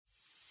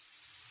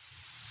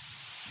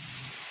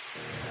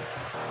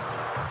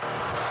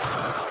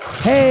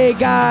Hey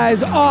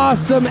guys,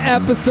 awesome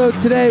episode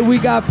today. We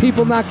got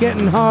people not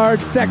getting hard,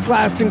 sex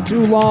lasting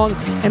too long,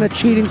 and a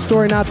cheating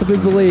story not to be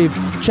believed.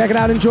 Check it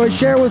out, enjoy,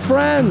 share with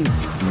friends.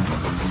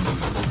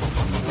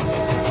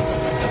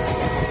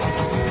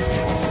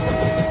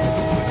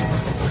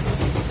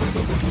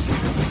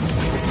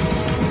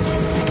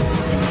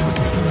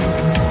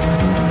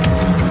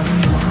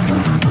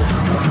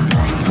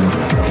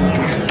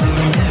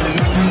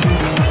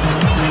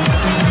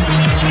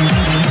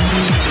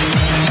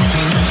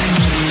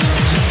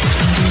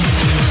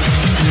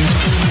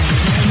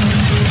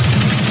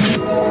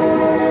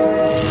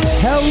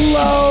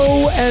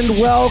 And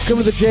welcome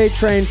to the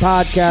J-Train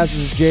podcast.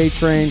 This is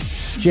J-Train,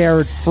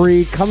 Jared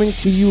Freed, coming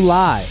to you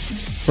live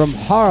from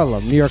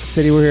Harlem, New York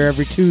City. We're here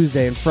every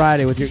Tuesday and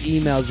Friday with your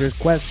emails, your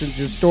questions,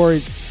 your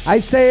stories. I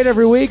say it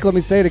every week. Let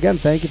me say it again.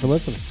 Thank you for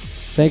listening.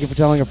 Thank you for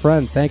telling a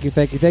friend. Thank you,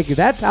 thank you, thank you.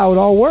 That's how it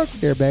all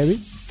works here,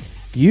 baby.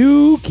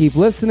 You keep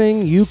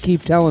listening. You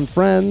keep telling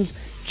friends.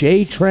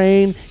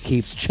 J-Train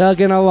keeps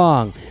chugging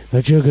along.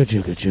 Chugga,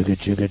 chugga, chugga,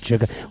 chugga,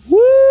 chugga. Woo,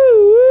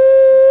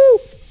 woo.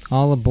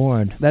 All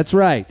aboard. That's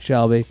right,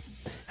 Shelby.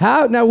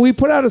 Now, we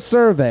put out a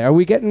survey. Are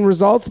we getting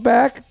results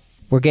back?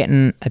 We're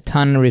getting a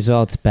ton of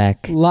results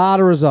back. A lot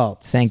of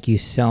results. Thank you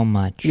so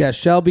much. Yeah,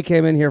 Shelby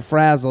came in here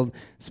frazzled,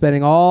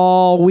 spending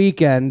all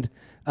weekend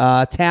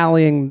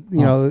tallying,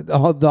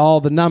 all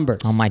the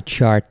numbers. All my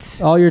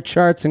charts. All your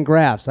charts and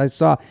graphs. I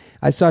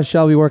saw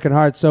Shelby working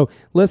hard. So,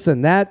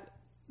 listen, that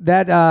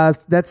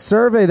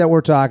survey that we're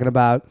talking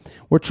about,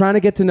 we're trying to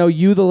get to know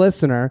you, the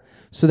listener,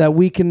 so that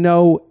we can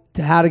know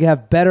how to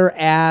have better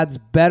ads,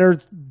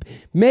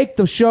 make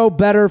the show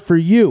better for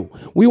you.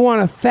 We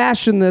want to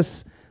fashion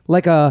this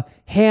like a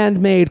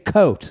handmade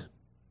coat.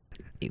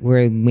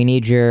 We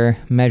need your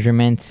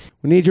measurements.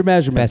 We need your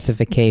measurements.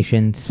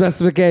 Specifications.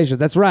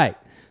 That's right.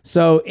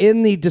 So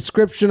in the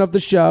description of the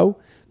show,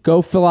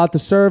 go fill out the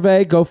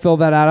survey. Go fill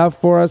that out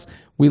for us.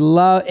 We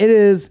love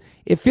it.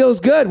 It feels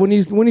good when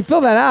you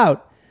fill that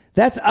out.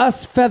 That's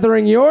us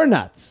feathering your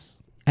nuts.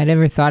 I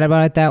never thought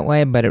about it that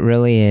way, but it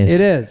really is.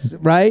 It is,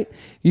 right?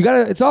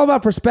 It's all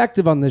about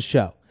perspective on this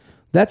show.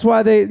 That's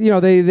why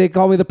they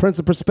call me the Prince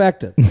of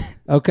Perspective.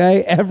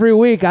 Okay? Every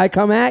week I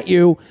come at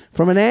you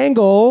from an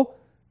angle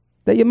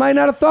that you might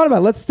not have thought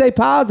about. Let's stay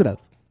positive.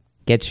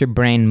 Gets your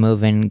brain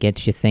moving,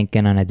 gets you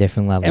thinking on a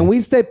different level. And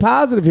we stay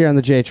positive here on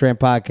the J-Train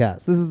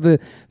podcast. This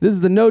is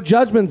the no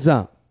judgment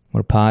zone.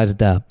 We're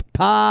paused up.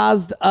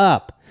 Paused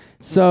up.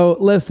 So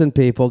listen,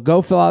 people,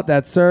 go fill out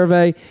that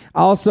survey.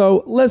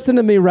 Also, listen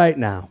to me right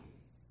now.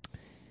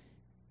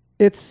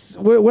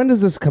 When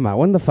does this come out?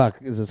 When the fuck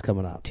is this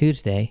coming out?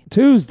 Tuesday.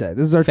 This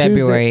is our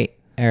February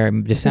or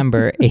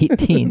December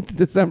 18th.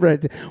 December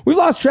 18th. We've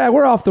lost track.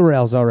 We're off the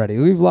rails already.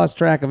 We've lost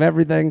track of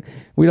everything.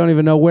 We don't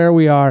even know where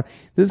we are.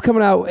 This is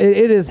coming out.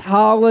 It is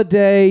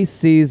holiday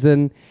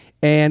season.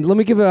 And let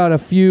me give out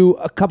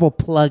a couple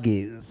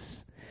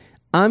pluggies.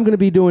 I'm going to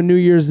be doing New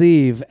Year's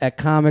Eve at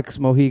Comics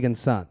Mohegan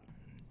Sun.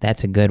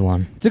 That's a good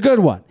one. It's a good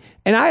one.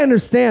 And I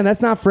understand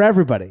that's not for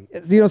everybody.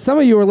 Some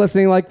of you are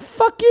listening like,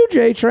 fuck you,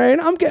 J-Train.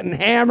 I'm getting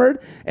hammered,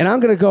 and I'm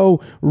going to go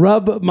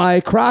rub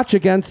my crotch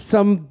against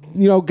some,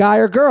 guy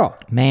or girl.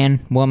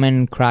 Man,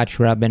 woman, crotch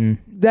rubbing.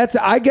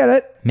 I get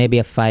it. Maybe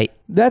a fight.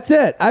 That's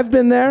it. I've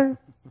been there.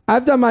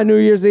 I've done my New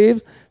Year's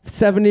Eve.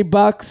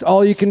 $70,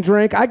 all you can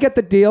drink. I get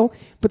the deal.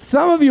 But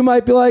some of you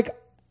might be like,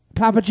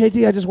 Papa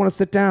JT, I just want to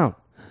sit down.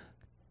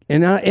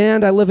 And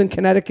I live in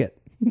Connecticut.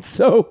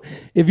 So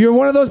if you're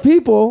one of those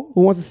people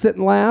who wants to sit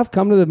and laugh,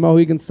 come to the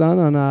Mohegan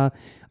Sun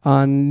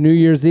on New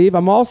Year's Eve.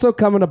 I'm also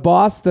coming to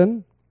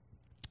Boston.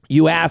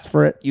 You asked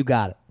for it. You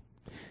got it.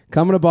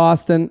 Coming to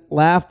Boston,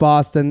 Laugh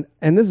Boston.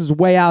 And this is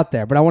way out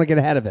there, but I want to get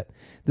ahead of it.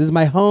 This is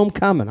my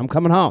homecoming. I'm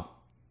coming home.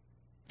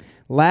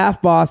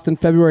 Laugh Boston,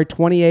 February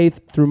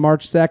 28th through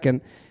March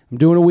 2nd. I'm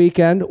doing a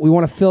weekend. We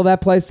want to fill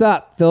that place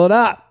up. Fill it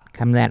up.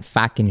 Come to that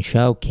fucking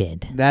show,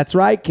 kid. That's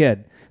right,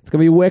 kid. It's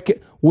going to be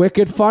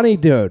wicked funny,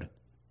 dude.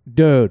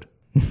 Dude.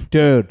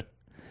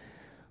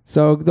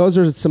 So those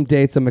are some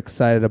dates I'm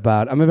excited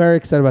about. I'm very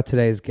excited about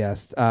today's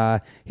guest.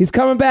 He's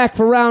coming back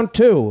for round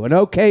 2, an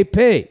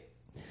OKP.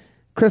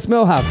 Chris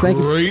Millhouse, thank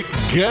you. Great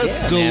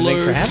guest alert. Man,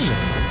 thanks for having me.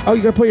 Oh,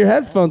 you're going to put your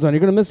headphones on.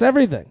 You're going to miss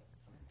everything.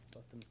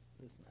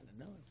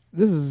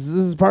 This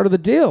is part of the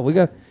deal. We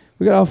got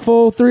a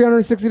full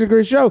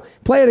 360-degree show.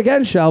 Play it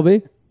again,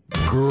 Shelby.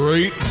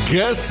 Great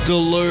guest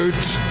alert.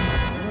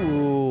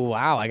 Ooh,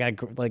 wow. I got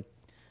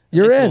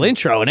You're nice in. little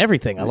intro and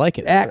everything. I like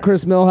it. At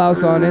Chris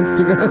Millhouse on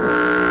Instagram.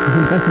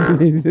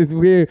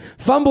 We're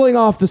fumbling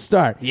off the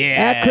start. Yeah.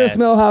 At Chris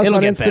Millhouse It'll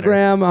on get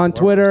Instagram, better. on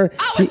Twitter.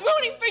 I was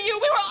rooting for you.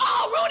 We were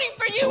all rooting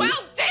for you.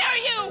 How dare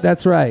you?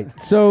 That's right.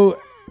 So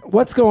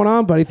what's going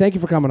on, buddy? Thank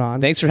you for coming on.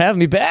 Thanks for having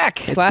me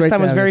back. It's Last great time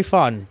to was have very you.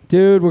 fun.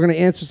 Dude, we're going to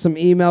answer some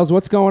emails.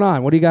 What's going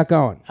on? What do you got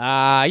going?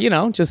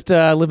 Just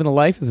living the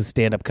life as a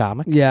stand-up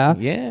comic. Yeah.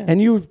 Yeah.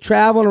 And you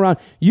traveling around.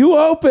 You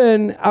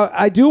open,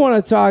 I do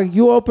want to talk,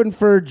 you open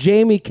for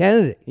Jamie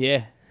Kennedy.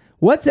 Yeah.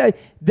 What's that?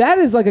 That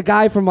is like a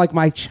guy from like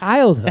my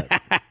childhood.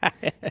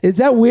 Is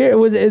that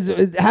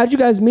weird? How'd you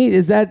guys meet?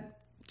 Is that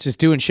just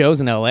doing shows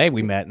in LA.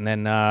 We met, and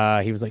then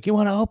he was like, "You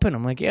want to open?"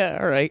 I'm like, "Yeah,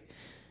 all right."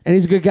 And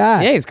he's a good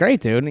guy. Yeah, he's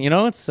great, dude. You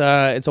know, it's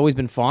always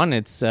been fun.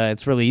 It's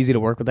really easy to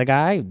work with that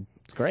guy.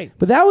 It's great.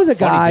 But that was a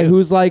Funny guy dude.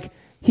 who's like,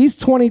 he's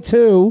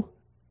 22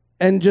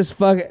 and just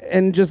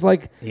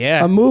like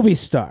Yeah. a movie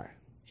star.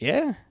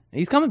 Yeah,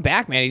 he's coming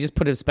back, man. He just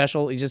put a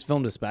special. He just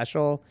filmed a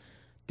special.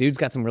 Dude's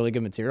got some really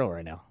good material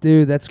right now.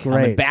 Dude, that's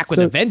great. back with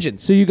a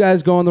vengeance. So you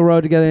guys go on the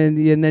road together,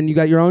 and then you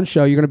got your own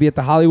show. You're going to be at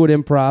the Hollywood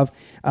Improv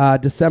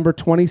December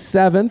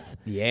 27th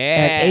Yeah.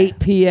 at 8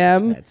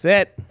 p.m. That's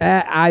it.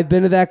 I've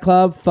been to that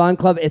club, fun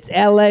club. It's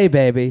L.A.,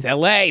 baby. It's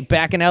LA,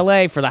 back in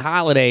LA for the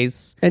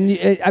holidays.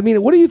 And I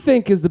mean, what do you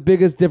think is the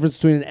biggest difference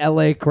between an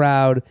L.A.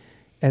 crowd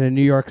and a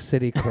New York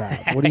City crowd?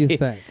 What do you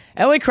think?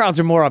 LA crowds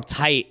are more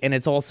uptight, and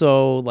it's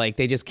also like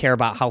they just care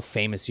about how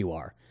famous you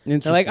are. They're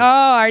like, Interesting. "Oh,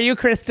 are you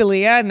Chris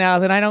D'Elia? No,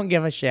 then I don't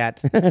give a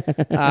shit."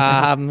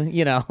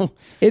 You know.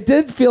 It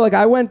did feel like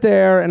I went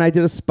there and I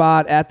did a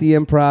spot at the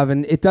Improv,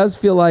 and it does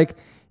feel like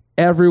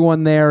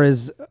everyone there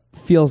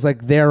feels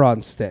like they're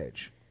on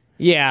stage.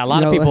 Yeah, a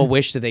lot You of know, people like-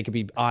 wish that they could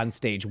be on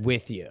stage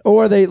with you.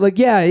 Or they like,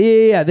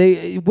 yeah.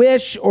 They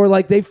wish, or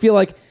like they feel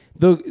like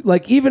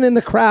even in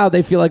the crowd,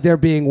 they feel like they're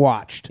being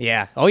watched.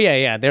 Yeah. Oh,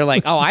 yeah. They're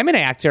like, "Oh, I'm an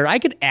actor. I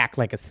could act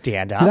like a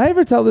stand-up." Did I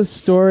ever tell this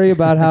story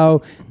about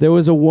how there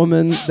was a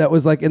woman that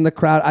was like in the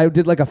crowd? I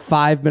did like a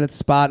 5-minute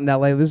spot in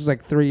LA. This was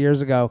like 3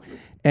 years ago.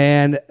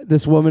 And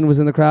this woman was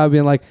in the crowd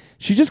being like,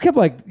 she just kept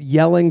like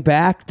yelling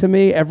back to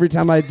me every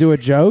time I do a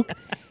joke.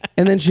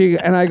 And then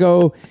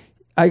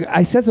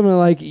I said something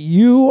like,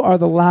 "You are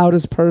the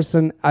loudest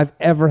person I've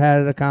ever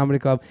had at a comedy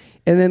club."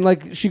 And then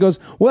like she goes,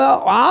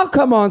 "Well, I'll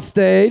come on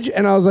stage."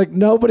 And I was like,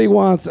 nobody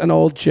wants an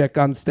old chick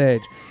on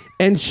stage.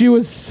 And she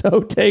was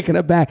so taken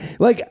aback.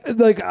 Like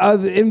I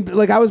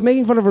was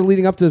making fun of her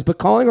leading up to this, but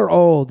calling her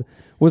old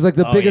was like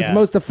the biggest, yeah.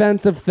 most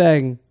offensive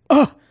thing.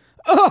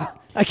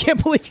 I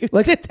can't believe you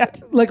Like did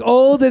that. Like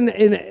old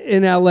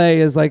in LA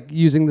is like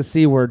using the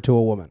C word to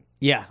a woman.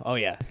 Yeah. Oh,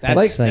 yeah. That's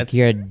Like- It's like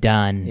you're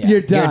done. You're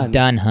done. You're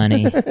done,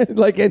 honey.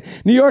 Like in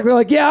New York, they're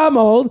like, "Yeah, I'm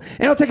old,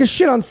 and I'll take a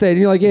shit on stage."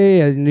 And you're like,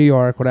 "Yeah, New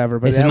York, whatever."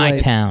 But This is my LA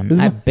town.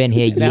 I've been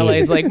here years.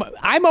 LA's like,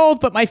 "I'm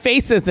old, but my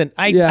face isn't.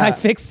 I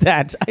fixed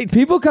that."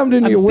 People come to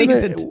New I'm York.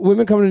 seasoned.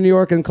 Women come to New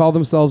York and call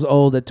themselves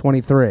old at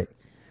 23.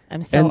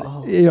 I'm so And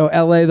old. you know,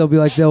 LA, they'll be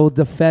like, they'll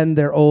defend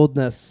their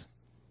oldness.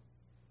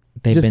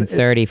 They've just- been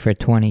 30 for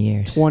 20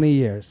 years. 20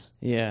 years.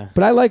 Yeah.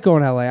 But I like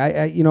going to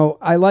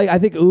LA. I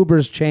think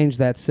Uber's changed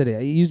that city.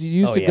 You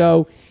used to yeah.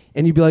 go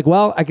and you'd be like,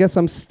 "Well, I guess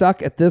I'm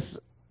stuck at this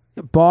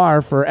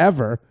bar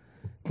forever."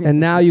 And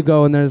now you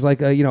go and there's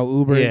like a,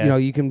 Uber, Yeah.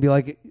 you can be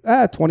like,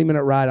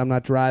 20-minute ride. I'm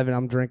not driving.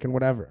 I'm drinking,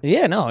 whatever.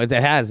 Yeah, no, it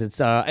has. It's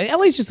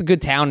LA's just a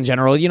good town in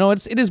general. You know,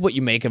 it is what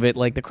you make of it.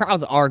 Like the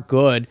crowds are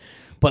good,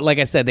 but like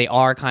I said, they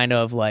are kind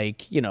of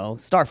like,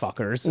 star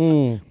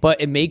fuckers. But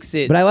it makes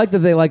it. But I like that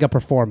they like a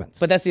performance.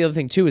 But that's the other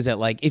thing too, is that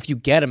like if you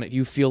get them, if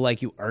you feel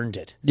like you earned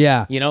it.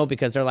 Yeah.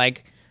 Because they're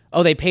like,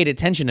 "Oh, they paid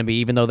attention to me,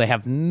 even though they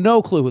have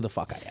no clue who the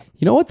fuck I am."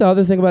 You know what the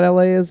other thing about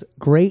LA is?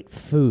 Great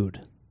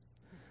food.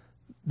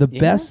 The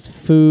best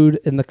food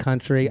in the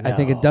country. I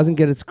think it doesn't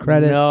get its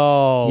credit.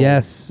 No.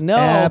 Yes. No.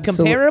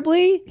 absolute-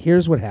 Comparably.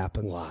 Here's what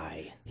happens.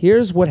 Why?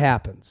 Here's what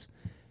happens.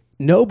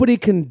 Nobody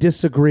can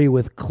disagree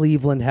with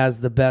Cleveland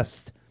has the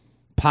best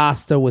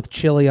pasta with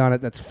chili on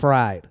it that's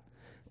fried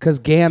because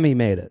Gammy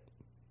made it.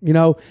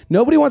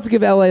 Nobody wants to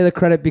give LA the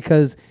credit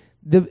because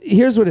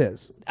here's what it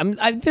is.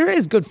 There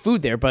is good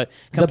food there, but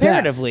The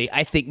comparatively, best.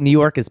 I think New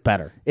York is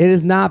better. It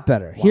is not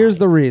better. Here's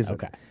the reason.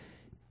 Okay.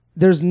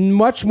 There's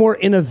much more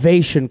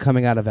innovation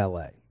coming out of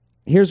LA.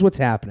 Here's what's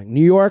happening.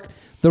 New York,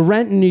 the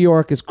rent in New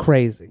York is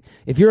crazy.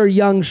 If you're a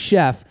young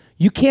chef,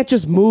 you can't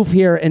just move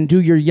here and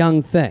do your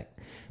young thing.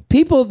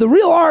 People, the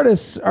real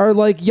artists are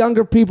like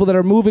younger people that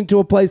are moving to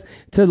a place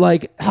to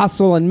like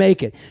hustle and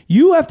make it.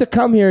 You have to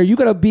come here. You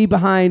got to be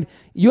behind.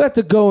 You have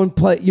to go and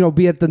play,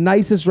 be at the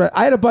nicest.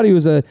 I had a buddy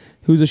who's a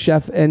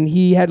chef and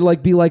he had to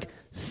like be like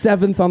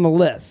 7th on the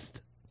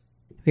list.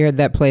 We heard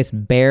that place,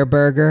 Bear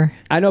Burger.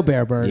 I know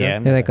Bear Burger. Yeah.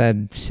 They're like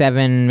a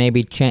 7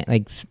 maybe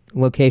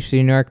location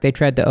in New York. They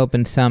tried to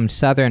open some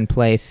southern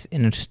place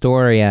in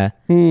Astoria,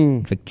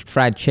 like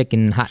fried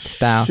chicken, hot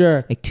style.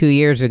 Sure. Like 2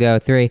 years ago,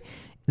 3.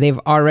 They've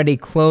already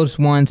closed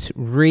once,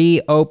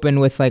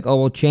 reopened with like, "Oh,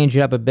 we'll change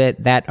it up a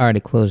bit." That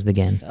already closed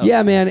again.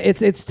 Yeah, man,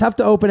 it's tough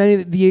to open any.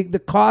 The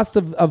cost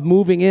of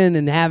moving in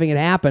and having it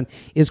happen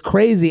is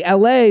crazy.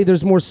 LA,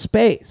 there's more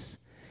space,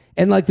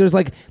 and like there's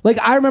like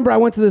I remember I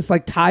went to this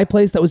like Thai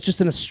place that was just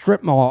in a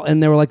strip mall,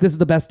 and they were like, "This is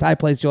the best Thai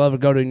place you'll ever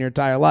go to in your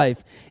entire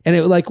life," and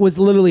it like was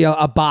literally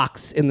a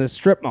box in the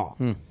strip mall,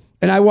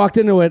 and I walked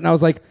into it and I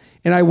was like,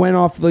 and I went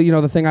off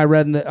the thing I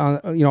read in the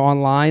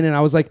online, and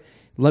I was like,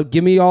 "Look,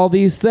 give me all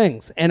these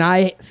things," and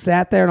I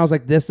sat there and I was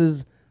like, "This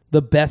is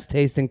the best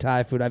tasting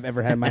Thai food I've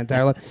ever had in my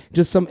entire life."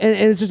 Just and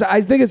it's just,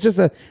 I think it's just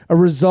a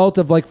result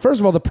of like, first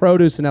of all, the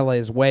produce in LA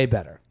is way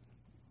better.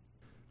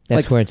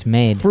 That's like where it's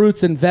made.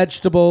 Fruits and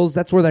vegetables,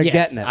 that's where they're Yes,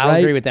 getting it, I'll right?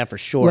 agree with that for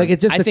sure. Like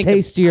it's just I a think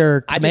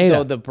tastier I tomato.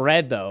 think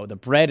the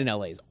bread in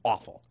LA is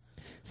awful.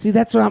 See,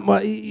 that's what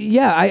I'm.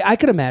 Yeah, I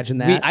could imagine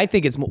that. I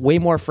think it's way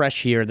more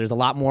fresh here. There's a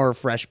lot more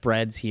fresh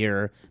breads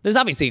here. There's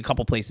obviously a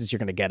couple places you're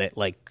going to get it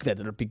like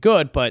that'll be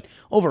good, but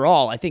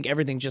overall, I think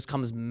everything just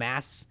comes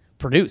mass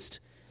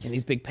produced in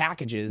these big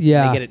packages.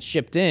 Yeah. And they get it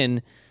shipped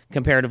in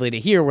comparatively to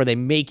here, where they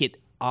make it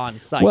on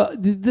site. Well,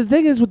 the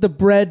thing is with the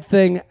bread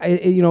thing,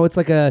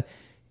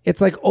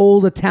 it's like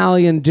old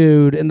Italian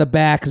dude in the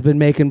back has been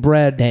making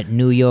bread. That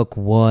New York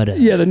water.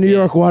 Yeah, the New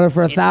York water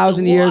for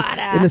 1,000 years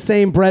in the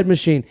same bread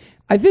machine.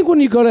 I think when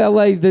you go to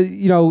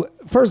LA,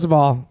 first of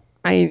all,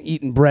 I ain't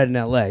eating bread in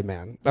LA,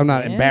 man. I'm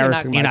not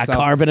embarrassing you're not myself.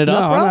 carving it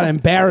up, No, bro? I'm not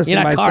embarrassing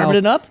You're not myself carving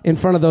it up? in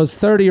front of those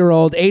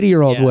 30-year-old,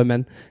 80-year-old Yeah.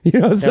 women.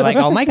 They're like,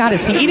 oh my God,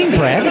 is he eating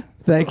bread?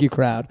 Thank you,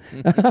 crowd.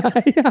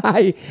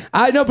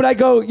 I know, but I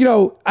go, you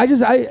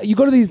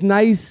go to these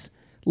nice,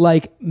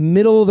 like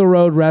middle of the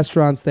road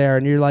restaurants there,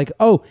 and you're like,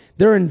 oh,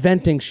 they're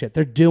inventing shit.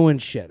 They're doing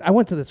shit. I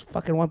went to this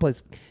fucking one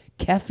place,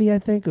 Kefi, I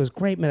think. It was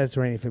great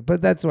Mediterranean food,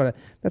 but that's my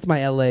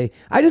LA.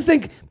 I just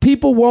think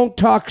people won't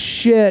talk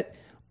shit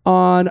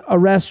on a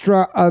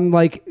restaurant,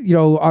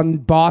 on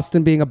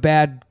Boston being a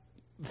bad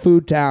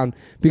food town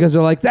because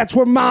they're like, that's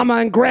where mama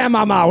and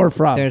grandmama were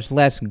from. There's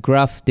less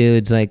gruff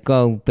dudes. Like,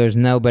 oh, there's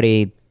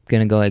nobody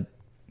gonna go like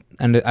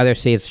under other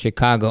cities,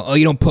 Chicago. Oh,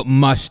 you don't put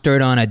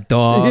mustard on a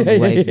dog.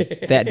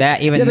 Like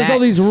that even there's that all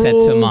these sets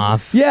rules. them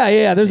off.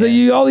 Yeah. There's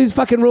all these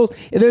fucking rules,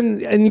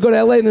 and you go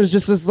to LA and there's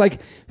just this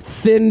like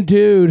thin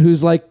dude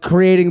who's like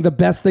creating the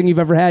best thing you've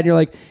ever had. And you're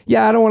like,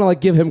 yeah, I don't want to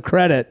like give him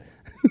credit.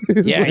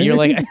 Yeah, you're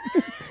like, I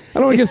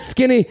don't want to give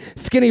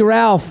skinny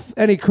Ralph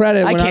any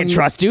credit. I when can't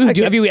trust you.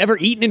 Have you ever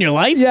eaten in your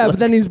life? Yeah, but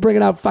then he's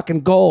bringing out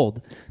fucking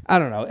gold. I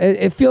don't know.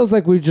 It feels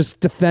like we're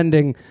just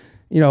defending,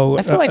 I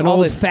feel like an all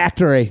old the-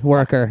 factory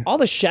worker. all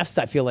the chefs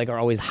I feel like are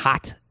always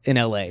hot in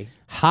LA.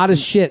 Hot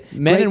as shit.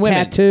 Men Great and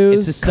women.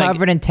 tattoos. It's just like-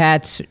 Covered in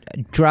tats,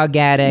 drug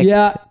addict.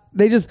 Yeah,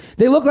 they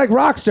look like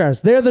rock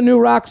stars. They're the new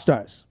rock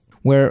stars.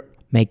 We're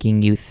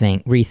making you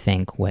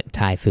rethink what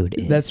Thai food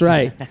is. That's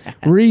right.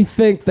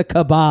 Rethink the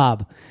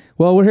kebab.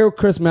 Well, we're here with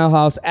Chris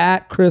Millhouse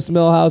at Chris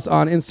Millhouse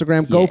on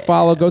Instagram. Go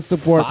follow, go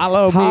support.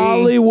 Follow me.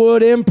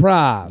 Hollywood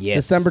Improv. Yes.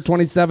 December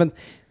 27th,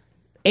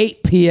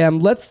 8 p.m.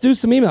 Let's do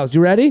some emails.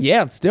 You ready? Yeah,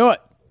 let's do it.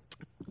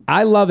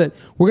 I love it.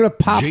 We're going to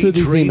pop through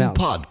these emails.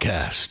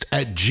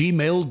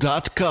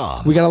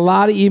 JTrainPodcast@gmail.com. We got a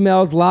lot of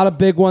emails, a lot of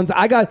big ones.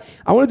 I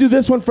want to do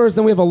this one first,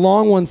 then we have a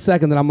long one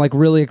second that I'm like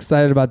really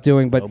excited about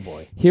doing. But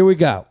here we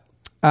go.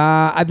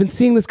 I've been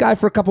seeing this guy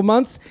for a couple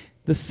months.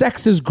 The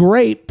sex is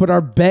great, but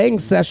our bang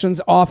sessions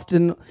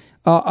often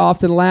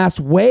last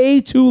way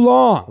too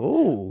long.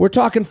 Ooh. We're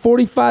talking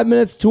 45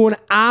 minutes to an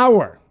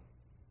hour.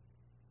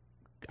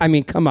 I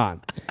mean, come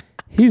on.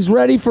 He's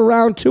ready for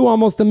round 2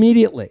 almost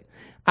immediately.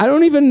 I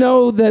don't even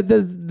know that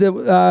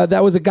that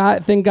was a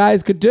thing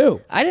guys could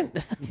do. I didn't.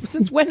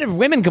 Since when are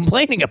women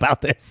complaining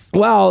about this?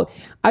 Well,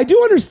 I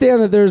do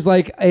understand that there's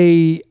like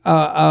there's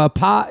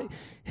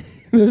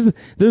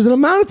an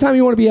amount of time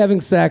you want to be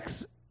having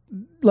sex.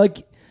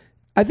 Like,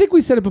 I think we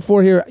said it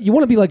before here. You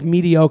want to be like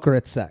mediocre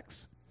at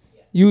sex.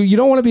 You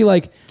don't want to be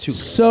like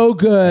so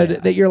good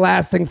that you're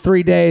lasting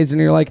 3 days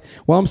and you're like,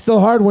 well, I'm still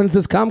hard. When's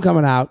this cum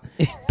coming out?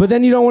 But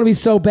then you don't want to be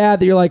so bad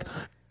that you're like,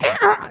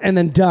 and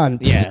then done.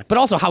 Yeah, but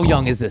also, how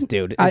young is this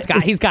dude?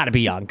 He's got to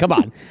be young. Come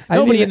on, I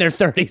nobody mean, in their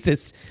 30s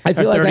is. I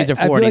feel like 30s or 40s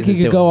I feel like is he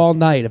could doing go this. all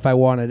night if I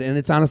wanted, and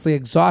it's honestly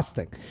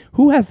exhausting.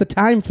 Who has the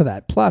time for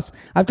that? Plus,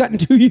 I've gotten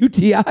 2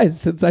 UTIs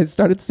since I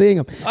started seeing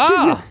him.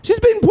 She's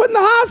been put in the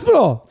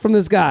hospital from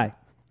this guy.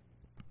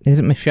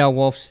 Isn't Michelle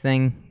Wolf's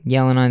thing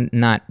yelling on,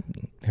 not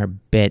her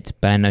bits,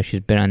 but I know she's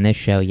been on this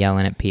show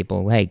yelling at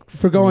people, like,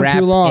 For going wrap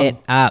too long. it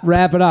up.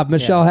 Wrap it up.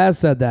 Michelle has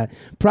said that.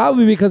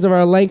 Probably because of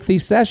our lengthy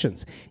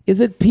sessions. Is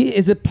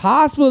it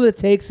possible that it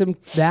takes him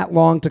that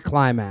long to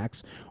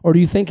climax? Or do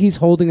you think he's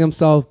holding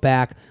himself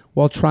back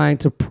while trying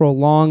to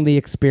prolong the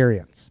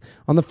experience?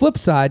 On the flip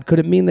side, could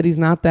it mean that he's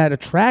not that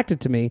attracted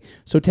to me,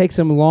 so it takes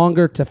him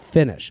longer to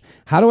finish?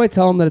 How do I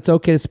tell him that it's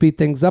okay to speed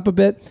things up a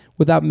bit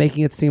without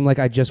making it seem like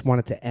I just want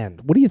it to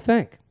end? What do you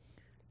think?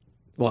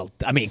 Well,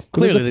 I mean,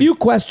 There's clearly, a few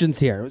questions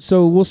here.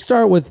 So we'll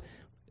start with,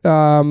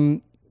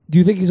 do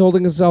you think he's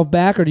holding himself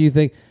back, or do you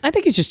think... I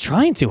think he's just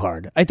trying too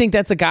hard. I think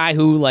that's a guy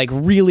who like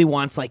really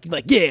wants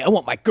yeah, I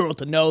want my girl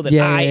to know that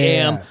I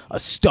am a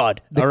stud.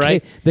 All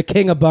right, the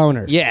king of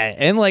boners. yeah,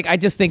 and like I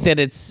just think that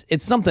it's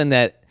something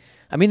that.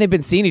 I mean, they've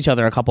been seeing each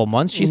other a couple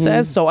months, she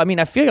says. So, I mean,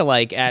 I feel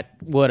like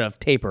would have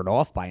tapered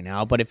off by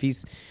now. But if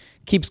he's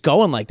keeps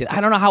going like this, I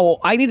don't know how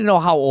old. I need to know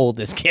how old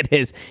this kid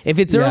is. If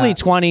it's early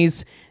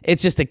 20s,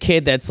 it's just a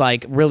kid that's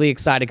like really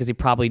excited because he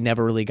probably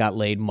never really got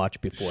laid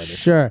much before this.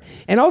 Sure.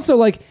 And also,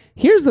 like,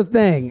 here's the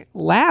thing: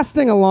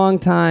 lasting a long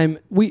time,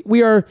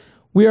 we are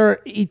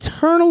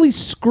eternally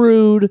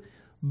screwed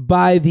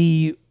by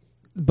the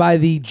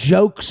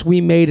jokes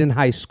we made in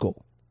high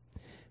school.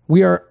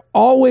 We are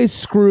always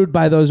screwed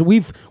by those.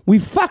 We've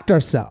fucked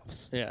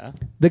ourselves. Yeah.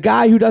 The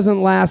guy who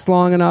doesn't last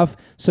long enough,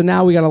 so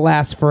now we got to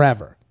last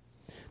forever.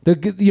 The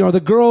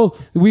girl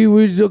we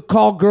would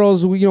call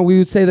girls. We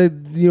would say that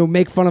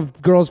make fun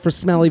of girls for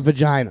smelly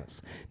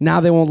vaginas. Now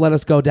they won't let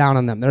us go down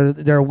on them.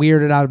 They're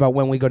weirded out about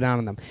when we go down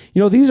on them.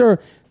 These are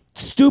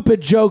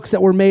stupid jokes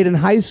that were made in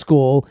high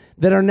school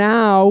that are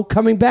now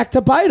coming back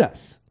to bite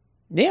us.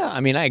 Yeah, I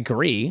mean, I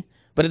agree.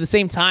 But at the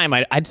same time,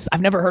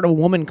 I've never heard a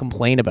woman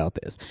complain about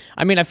this.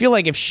 I mean, I feel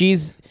like if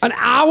she's... An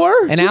hour?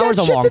 An hour is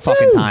a long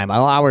fucking time. An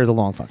hour is a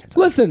long fucking time.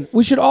 Listen,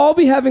 we should all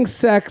be having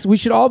sex. We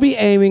should all be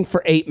aiming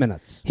for 8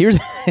 minutes. Here's...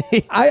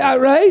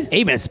 right?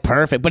 8 minutes is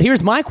perfect. But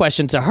here's my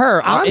question to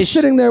her. I'm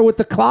sitting there with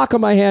the clock on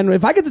my hand.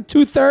 If I get to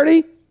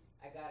 2:30,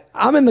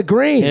 I'm in the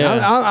green.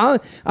 Yeah.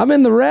 I'm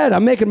in the red.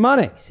 I'm making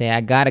money. Say, I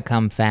gotta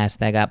come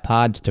fast. I got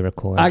pods to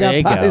record. There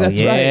you go. That's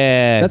Yeah.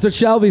 right. That's what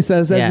Shelby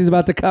says as Yeah. he's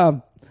about to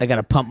come. I got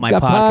to pump my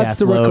Got podcast pods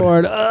to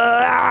load. record.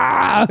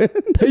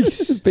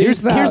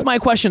 Here's my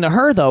question to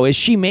her, though. Is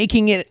she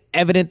making it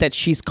evident that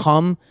she's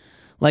come?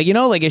 Like,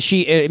 is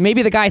she...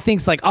 maybe the guy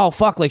thinks like, oh,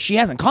 fuck, like she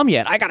hasn't come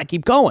yet. I got to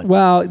keep going.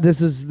 Well,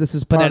 this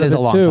is part that of is it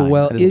a long too. time.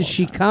 Well, That is a is long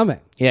she time. coming?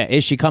 Yeah,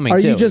 is she coming Are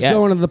too? you just Yes.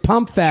 going to the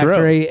pump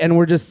factory and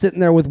we're just sitting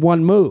there with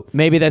one move?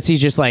 Maybe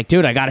he's just like,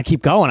 dude, I got to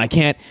keep going. I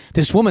can't...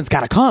 This woman's got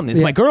to come. This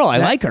is my girl. I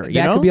like her.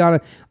 That could be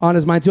on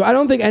his mind too. I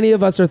don't think any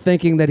of us are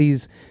thinking that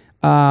he's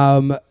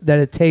that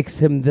it takes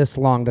him this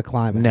long to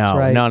climax. No,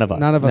 right? none of us.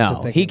 None of us No,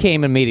 are thinking. he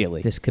came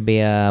immediately. This could be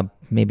a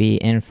maybe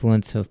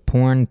influence of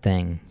porn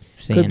thing.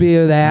 Could be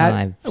that.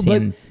 I've But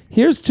seen,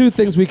 here's two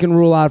things we can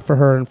rule out for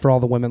her and for all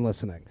the women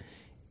listening.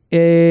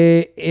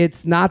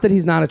 It's not that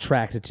he's not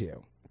attracted to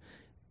you.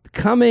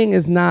 Coming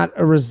is not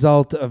a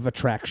result of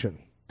attraction.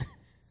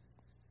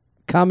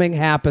 Coming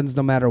happens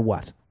no matter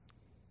what.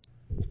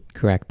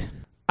 correct.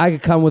 I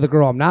could come with a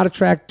girl I'm not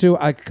attracted to.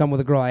 I could come with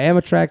a girl I am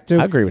attracted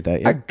to. I agree with that.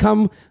 Yeah. I could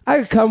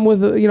come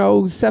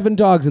with 7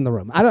 dogs in the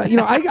room. I don't.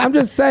 I'm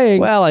just saying.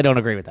 Well, I don't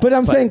agree with that. But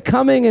I'm saying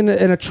coming and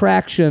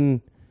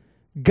attraction.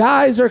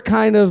 Guys are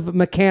kind of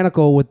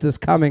mechanical with this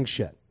coming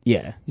shit.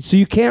 Yeah. So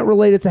you can't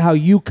relate it to how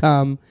you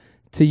come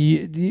to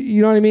you.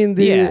 You know what I mean?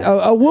 Yeah.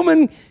 A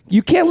woman,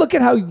 you can't look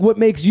at what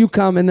makes you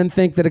come and then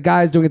think that a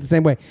guy's doing it the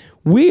same way.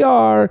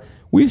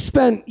 We've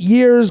spent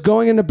years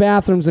going into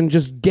bathrooms and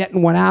just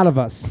getting one out of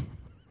us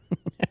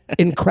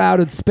in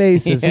crowded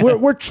spaces. Yeah.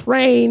 We're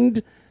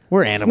trained.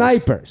 We're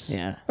animals. Snipers.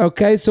 Yeah.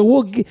 Okay. So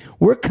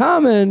we're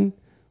coming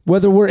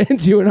whether we're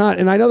into you or not.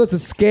 And I know that's a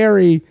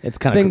scary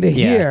thing to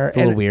hear. It's a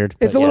little weird.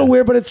 It's a little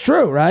weird, but it's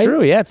true, right? It's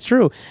true. Yeah, it's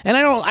true. And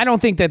I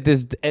don't think that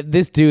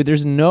this dude,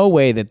 there's no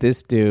way that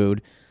this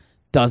dude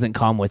doesn't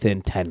come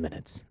within 10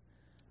 minutes.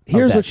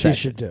 Here's that what she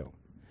session. should do.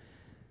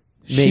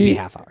 Maybe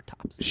half hour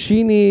tops.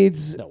 She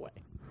needs. No way.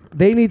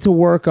 They need to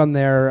work on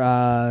their.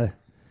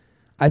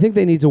 I think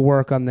they need to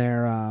work on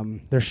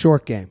their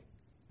short game,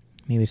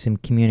 Maybe some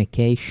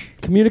communication.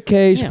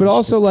 communication, Yeah, but let's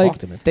also just like talk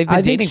to him. If they've I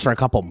been think dating she- for a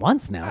couple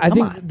months now. I Come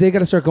think on. they got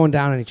to start going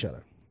down on each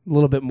other a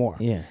little bit more.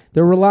 Yeah.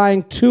 They're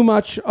relying too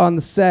much on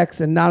the sex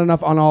and not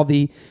enough on all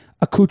the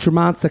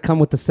accoutrements that come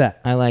with the sex.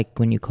 I like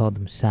when you call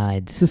them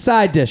sides. the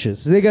side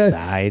dishes. They got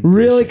Side to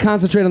really dishes.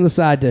 concentrate on the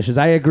side dishes.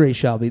 I agree,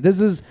 Shelby.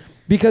 This is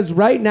because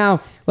right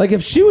now, like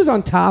if she was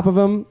on top of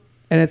him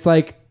and it's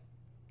like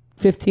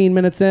 15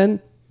 minutes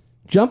in,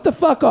 jump the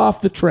fuck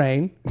off the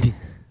train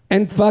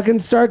and fucking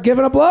start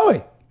giving a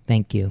blowy.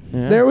 Thank you.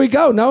 There we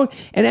go. No,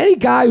 and any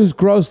guy who's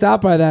grossed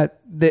out by that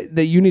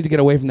you need to get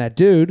away from that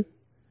dude.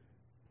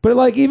 But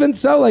like even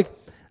so, like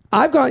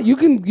I've gone. You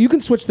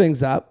can switch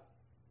things up.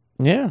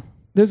 Yeah.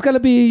 There's got to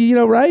be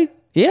right.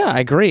 Yeah, I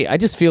agree. I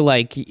just feel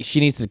like she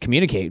needs to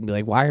communicate and be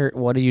like,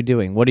 what are you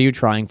doing? What are you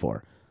trying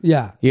for?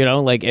 Yeah.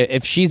 Like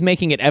if she's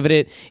making it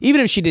evident,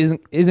 even if she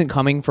isn't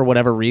coming for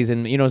whatever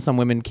reason, some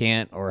women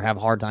can't or have a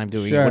hard time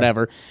doing Sure. it,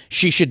 whatever,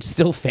 she should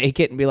still fake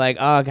it and be like,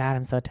 oh God,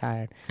 I'm so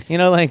tired.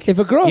 Like If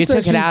a girl you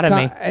says took it she's out of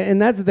me. and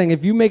that's the thing.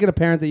 If you make it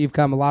apparent that you've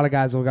come, a lot of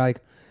guys will be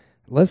like,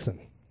 listen,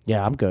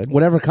 Yeah, I'm good.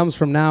 whatever comes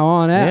from now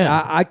on,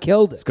 Yeah. I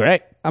killed it. It's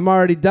great. I'm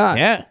already done.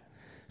 Yeah.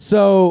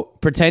 So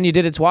Pretend you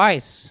did it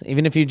twice,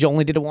 even if you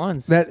only did it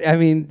once.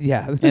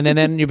 yeah. and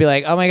then you'd be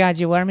like, oh my God,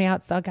 you wore me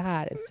out so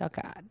good. It's so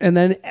good. And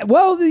then,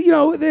 well,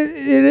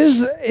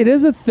 it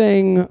is a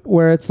thing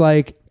where it's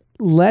like,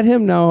 let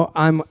him know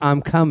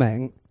I'm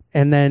coming,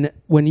 and then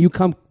when you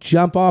come,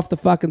 jump off the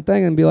fucking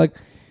thing and be like,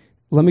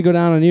 let me go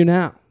down on you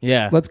now.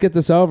 Yeah. Let's get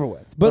this over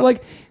with. But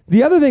like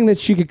the other thing that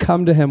she could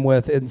come to him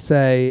with and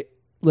say,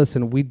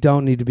 listen, we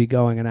don't need to be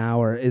going an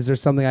hour. Is there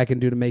something I can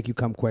do to make you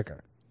come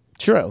quicker?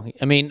 True.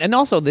 I mean, and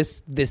also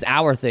this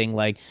hour thing,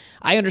 like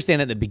I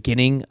understand at the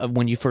beginning of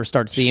when you first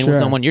start seeing with Sure.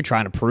 someone, you're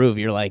trying to prove,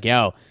 you're like,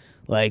 yo,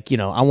 like,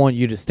 I want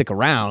you to stick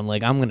around.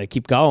 Like, I'm going to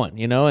keep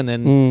going, and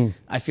then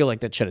I feel like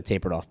that should have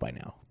tapered off by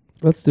now.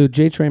 Let's do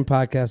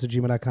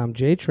jtrainpodcast@gmail.com.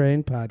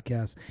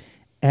 jtrainpodcast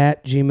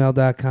at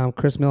gmail.com.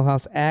 Chris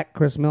Millhouse at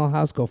Chris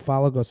Millhouse. Go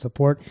follow, go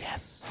support.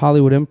 Yes.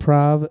 Hollywood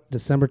Improv,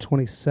 December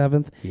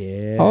 27th.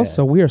 Yeah.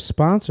 Also, we are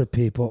sponsored,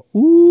 people.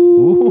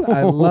 Ooh,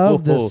 I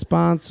love this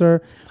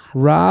sponsor.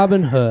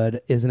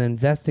 Robinhood is an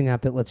investing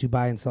app that lets you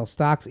buy and sell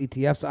stocks,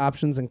 ETFs,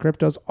 options, and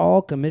cryptos,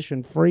 all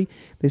commission-free.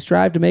 They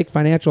strive to make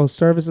financial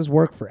services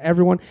work for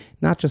everyone,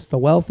 not just the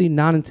wealthy.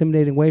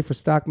 Non-intimidating way for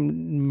stock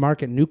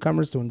market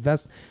newcomers to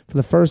invest for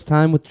the first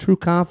time with true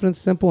confidence,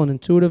 simple and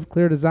intuitive,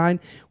 clear design,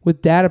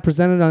 with data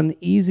presented on an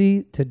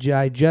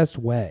easy-to-digest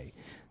way.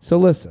 So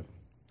listen.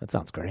 That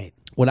sounds great.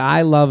 What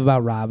I love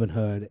about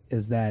Robinhood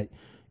is that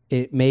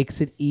it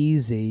makes it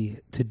easy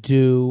to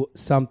do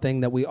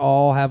something that we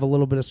all have a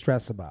little bit of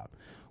stress about.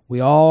 We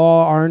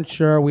all aren't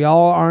sure. We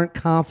all aren't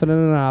confident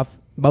enough.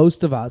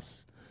 Most of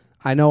us.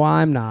 I know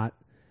I'm not.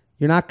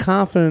 You're not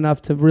confident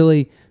enough to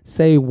really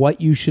say what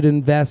you should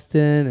invest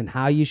in and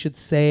how you should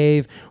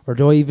save, or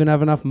do I even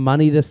have enough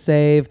money to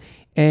save?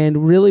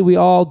 And really, we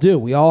all do.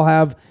 We all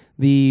have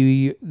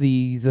the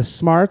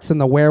smarts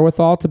and the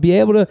wherewithal to be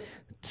able to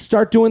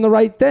start doing the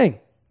right thing.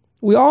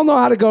 We all know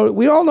how to go.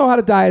 We all know how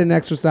to diet and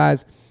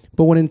exercise.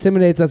 But what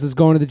intimidates us is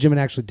going to the gym and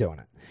actually doing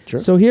it. Sure.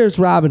 So here's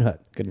Robinhood.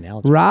 Good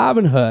analogy.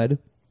 Robinhood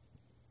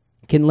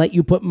can let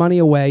you put money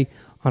away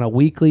on a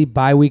weekly,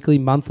 bi-weekly,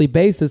 monthly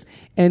basis,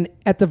 and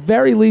at the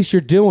very least,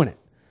 you're doing it.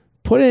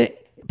 Put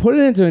it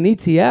into an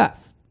ETF.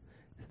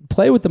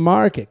 Play with the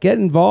market. Get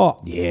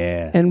involved.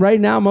 Yeah. And right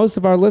now, most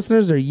of our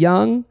listeners are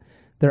young.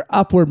 They're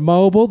upward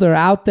mobile. They're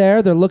out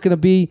there. They're looking to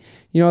be,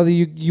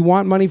 you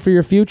want money for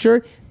your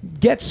future.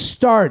 Get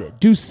started.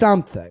 Do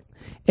something.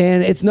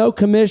 And it's no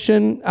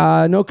commission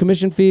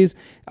fees.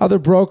 Other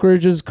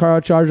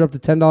brokerages charge up to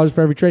 $10 for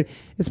every trade.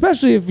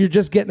 Especially if you're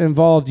just getting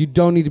involved, you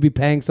don't need to be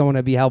paying someone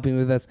to be helping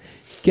with this.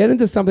 Get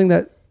into something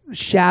that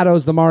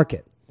shadows the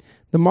market.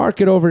 The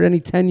market over any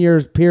 10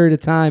 years period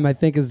of time, I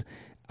think, is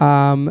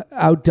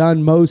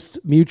outdone most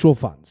mutual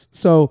funds.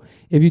 So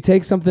if you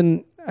take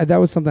something, that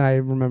was something I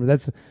remember.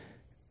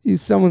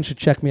 Someone should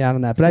check me out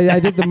on that. But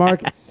I think the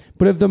market.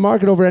 But if the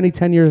market over any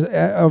 10 years,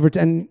 over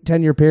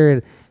 10-year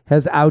period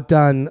has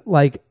outdone,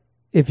 like,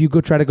 if you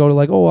try to go to,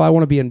 like, oh, I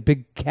want to be in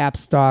big cap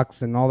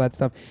stocks and all that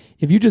stuff.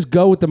 If you just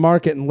go with the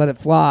market and let it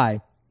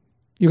fly,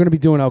 you're going to be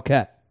doing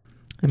okay.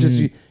 It's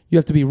just you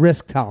have to be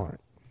risk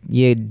tolerant.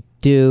 You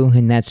do,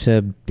 and that's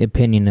an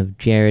opinion of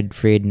Jared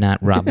Freed,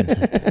 not Robin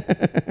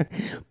Hood.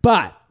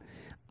 But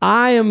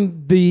I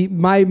am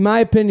my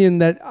opinion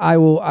that I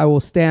will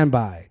stand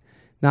by.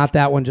 Not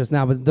that one just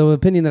now, but the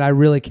opinion that I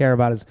really care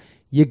about is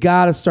you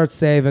got to start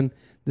saving.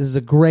 This is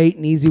a great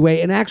and easy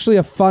way, and actually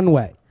a fun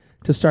way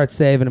to start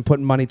saving and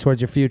putting money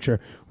towards your future.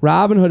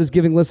 Robinhood is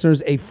giving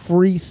listeners a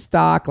free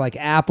stock like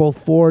Apple,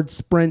 Ford,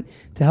 Sprint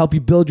to help you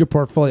build your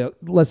portfolio.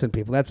 Listen,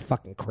 people, that's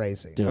fucking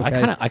crazy. Dude,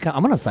 okay?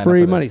 I'm going to sign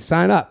free up for money. this.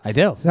 Sign up. I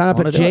do. Sign up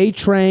at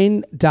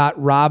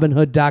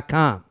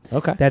jtrain.robinhood.com.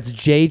 Okay. That's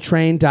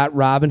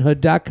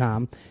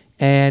jtrain.robinhood.com.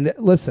 And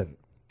listen,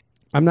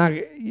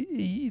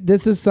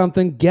 this is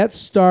something, get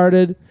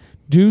started.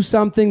 Do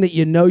something that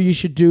you know you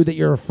should do that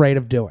you're afraid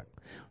of doing.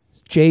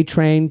 It's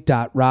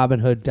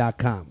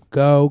jtrain.robinhood.com.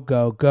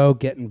 Go,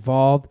 get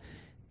involved.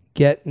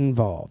 Get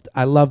involved.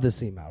 I love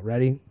this email.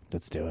 Ready?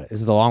 Let's do it. This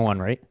is the long one,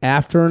 right?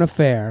 After an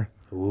affair,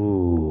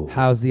 Ooh.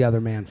 how's the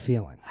other man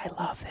feeling? I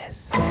love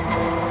this.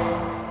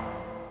 I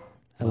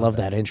love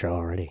that intro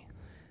already.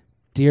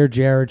 Dear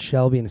Jared,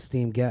 Shelby, and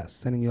esteemed guests,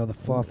 sending you all the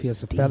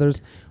fluffiest of feathers,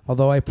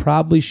 although I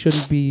probably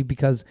shouldn't be,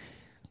 because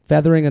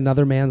feathering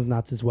another man's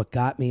nuts is what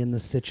got me in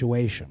this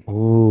situation.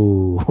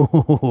 Ooh,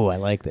 I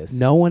like this.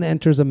 No one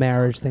enters a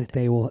marriage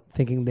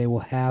thinking they will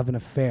have an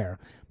affair,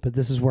 but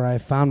this is where I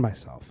found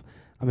myself.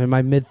 I'm in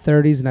my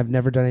mid-30s and I've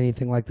never done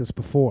anything like this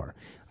before.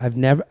 I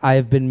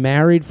have been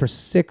married for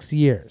 6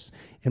 years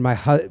and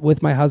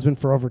with my husband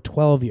for over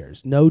 12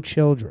 years. No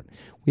children.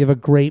 We have a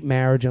great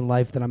marriage and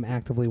life that I'm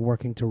actively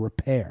working to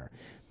repair.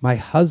 My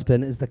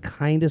husband is the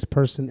kindest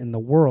person in the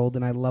world,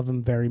 and I love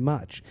him very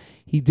much.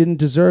 He didn't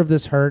deserve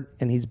this hurt,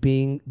 and he's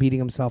beating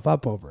himself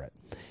up over it.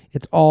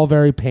 It's all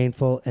very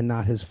painful and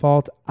not his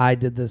fault. I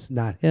did this,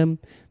 not him.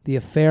 The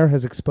affair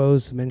has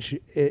exposed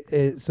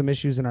some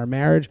issues in our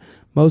marriage,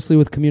 mostly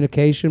with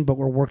communication, but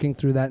we're working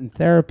through that in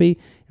therapy,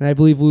 and I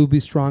believe we will be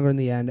stronger in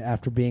the end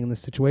after being in this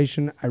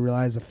situation. I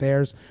realize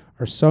affairs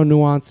are so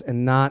nuanced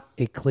and not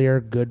a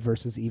clear good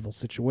versus evil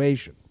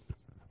situation.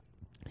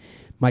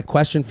 My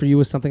question for you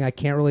is something I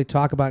can't really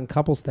talk about in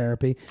couples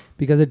therapy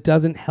because it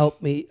doesn't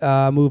help me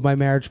move my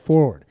marriage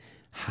forward.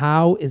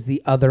 How is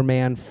the other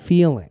man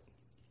feeling?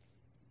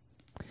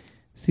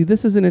 See,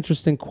 this is an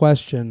interesting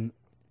question.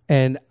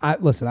 And I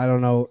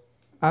don't know.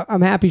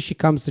 I'm happy she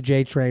comes to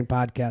J-Train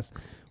podcast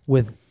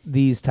with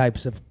these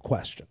types of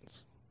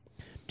questions.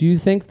 Do you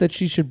think that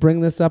she should bring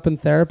this up in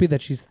therapy,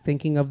 that she's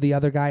thinking of the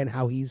other guy and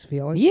how he's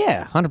feeling?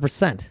 Yeah,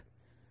 100%.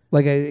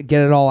 Like, get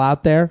it all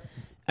out there?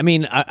 I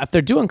mean, if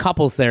they're doing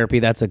couples therapy,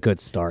 that's a good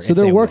start. So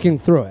they're working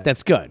through it.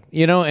 That's good.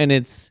 And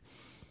it's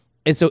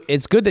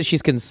good that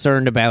she's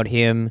concerned about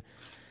him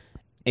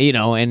you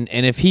know, and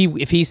if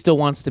he still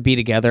wants to be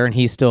together and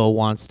he still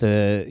wants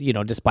to, you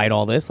know, despite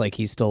all this, like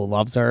he still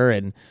loves her,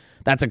 and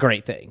that's a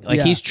great thing.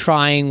 Like he's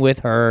trying with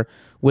her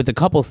with the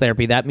couples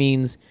therapy. That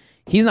means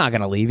he's not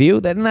going to leave you.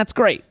 Then that's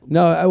great.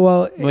 No,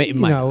 well,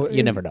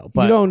 You never know.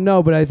 But you don't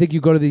know, but I think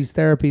you go to these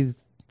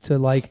therapies to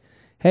like,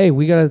 hey,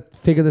 we got to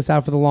figure this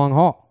out for the long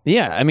haul.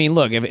 yeah, I mean,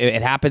 look, if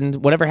it happened,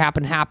 whatever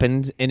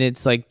happened, and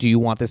it's like, do you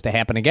want this to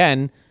happen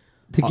again?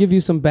 To give you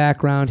some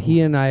background,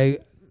 he and I,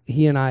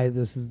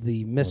 this is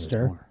the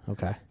Mister.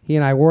 Okay. He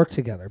and I work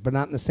together, but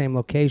not in the same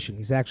location.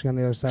 He's actually on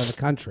the other side of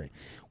the country.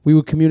 We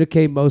would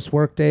communicate most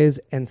work days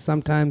and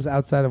sometimes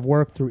outside of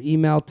work through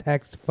email,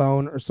 text,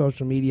 phone, or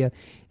social media,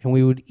 and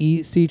we would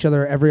see each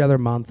other every other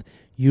month,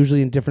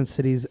 usually in different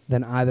cities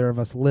than either of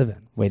us live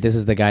in. Wait, this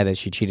is the guy that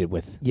she cheated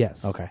with?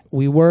 Yes. Okay.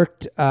 We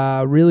worked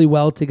really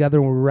well together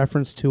and were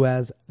referenced to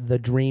as the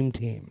Dream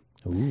Team.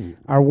 Ooh.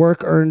 Our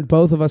work earned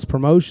both of us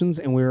promotions,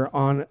 and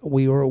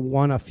we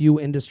won a few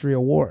industry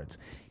awards.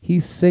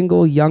 He's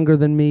single, younger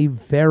than me,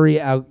 very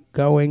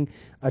outgoing,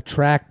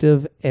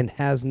 attractive, and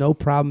has no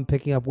problem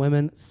picking up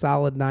women.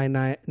 Solid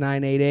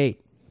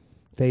 988.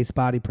 Face,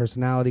 body,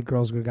 personality,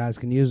 girls or guys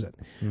can use it.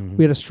 Mm-hmm.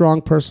 We had a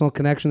strong personal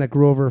connection that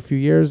grew over a few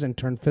years and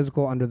turned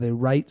physical under the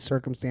right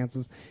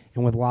circumstances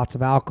and with lots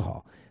of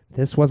alcohol.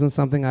 This wasn't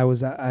something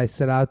I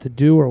set out to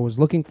do or was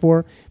looking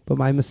for, but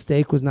my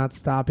mistake was not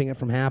stopping it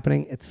from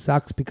happening. It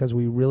sucks because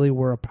we really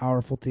were a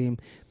powerful team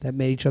that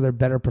made each other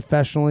better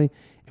professionally,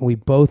 and we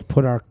both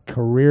put our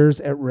careers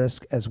at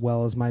risk as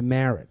well as my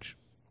marriage.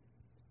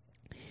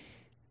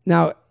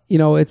 Now, you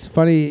know, it's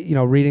funny, you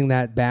know, reading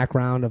that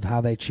background of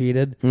how they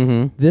cheated.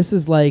 Mm-hmm. This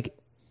is like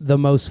the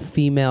most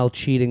female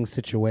cheating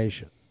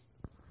situation,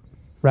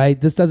 right?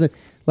 This doesn't,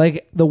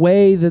 like, the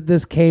way that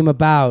this came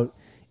about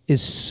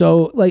is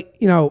so, like,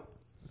 you know.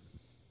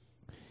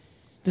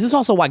 This is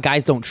also why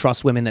guys don't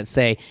trust women that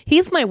say,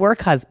 he's my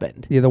work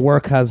husband. Yeah, the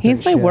work husband.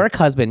 He's my work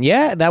husband.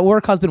 Yeah, that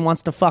work husband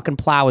wants to fucking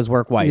plow his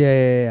work wife.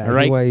 Yeah. All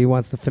right? He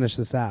wants to finish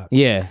this out.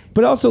 Yeah.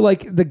 But also,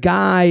 like, the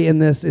guy in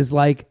this is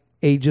like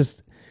he's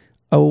just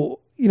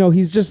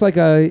like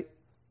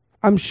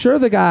I'm sure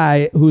the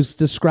guy who's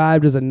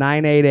described as a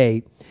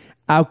 988,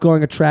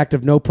 outgoing,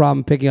 attractive, no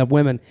problem picking up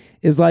women,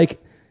 is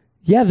like,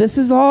 yeah, this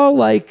is all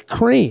like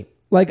cream.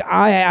 Like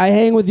I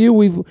hang with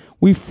you,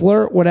 we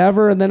flirt,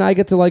 whatever, and then I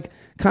get to like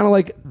kind of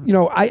like, you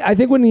know, I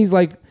think when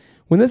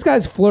this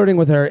guy's flirting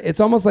with her,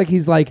 it's almost like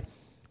he's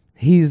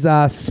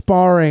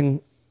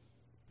sparring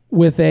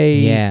with a,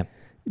 Yeah.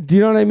 do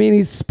you know what I mean?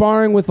 He's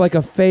sparring with like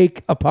a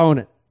fake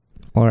opponent.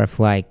 Or if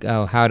like,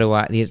 oh, how do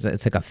I? It's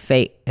like a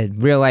fake,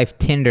 real life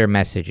Tinder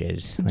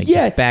messages, like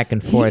just back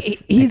and forth.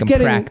 He's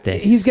getting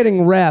practice. He's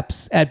getting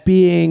reps at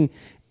being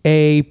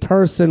a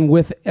person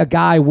with a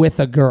guy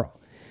with a girl.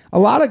 A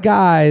lot of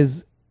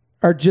guys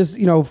are just,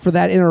 you know, for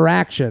that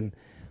interaction,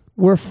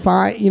 we're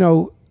fine. You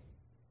know,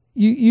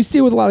 you see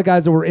with a lot of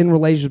guys that were in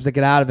relationships that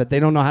get out of it, they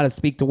don't know how to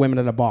speak to women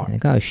at a bar.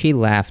 Like, oh, she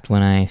laughed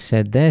when I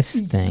said this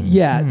thing.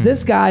 Yeah,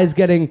 this guy is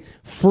getting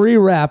free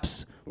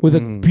reps with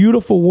a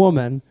beautiful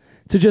woman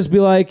to just be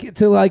like,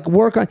 to like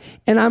work on.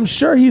 And I'm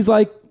sure he's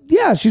like,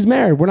 yeah, she's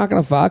married. We're not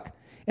going to fuck.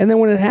 And then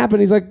when it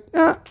happened, he's like,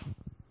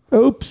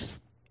 oops.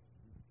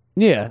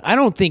 Yeah, I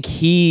don't think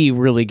he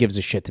really gives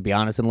a shit, to be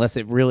honest, unless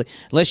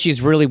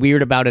she's really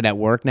weird about it at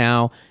work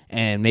now,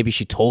 and maybe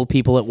she told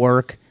people at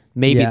work.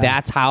 Maybe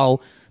that's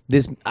how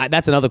this.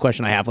 That's another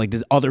question I have. Like,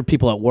 does other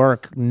people at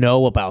work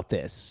know about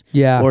this?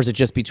 Yeah, or is it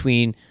just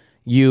between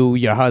you,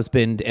 your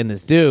husband, and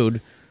this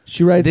dude?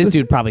 She writes, this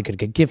dude probably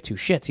could give two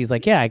shits. He's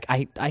like, yeah,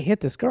 I hit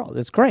this girl.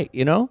 It's great,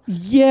 you know.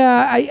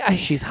 Yeah,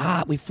 she's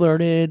hot. We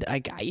flirted. I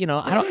don't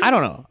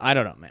know,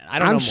 man.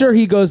 I'm sure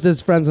he goes to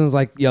his friends and is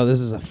like, yo,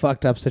 this is a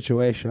fucked up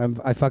situation.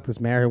 I fucked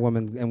this married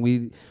woman, and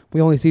we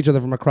only see each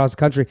other from across the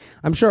country.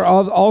 I'm sure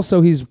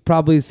also he's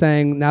probably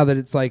saying, now that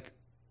it's like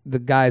the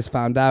guy's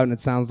found out and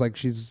it sounds like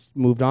she's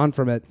moved on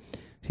from it,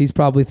 he's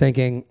probably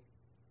thinking,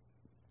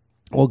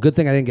 well, good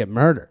thing I didn't get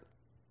murdered.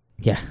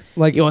 Yeah.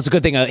 Like, it's a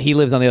good thing he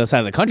lives on the other side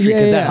of the country,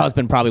 because that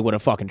husband probably would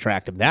have fucking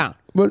tracked him down.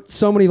 But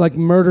so many like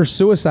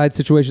murder-suicide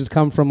situations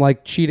come from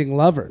like cheating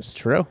lovers.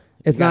 True.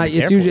 It's not.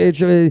 It's usually. It's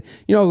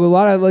you know, a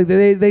lot of like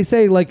they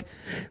say like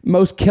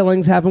most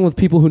killings happen with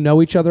people who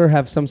know each other,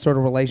 have some sort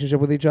of relationship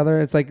with each other.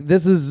 It's like,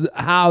 this is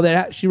how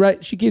that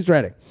she keeps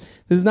writing.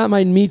 This is not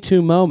my Me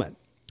Too moment.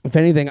 If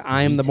anything,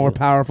 I am the more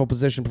powerful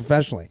position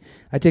professionally.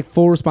 I take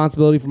full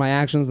responsibility for my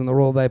actions and the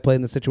role that I played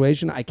in the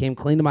situation. I came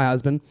clean to my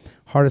husband,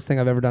 hardest thing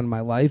I've ever done in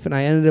my life, and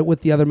I ended it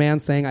with the other man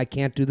saying, I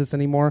can't do this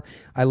anymore.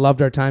 I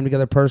loved our time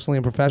together personally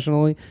and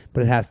professionally,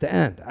 but it has to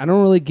end. I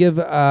don't really give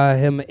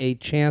him a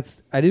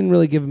chance. I didn't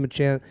really give him a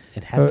chance.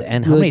 It has to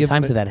end. How many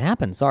times did that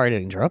happen? Sorry to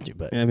interrupt you,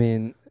 but I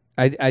mean,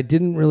 I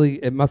didn't really,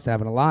 it must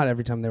happen a lot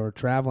every time they were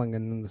traveling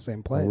and in the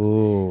same place.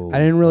 Ooh, I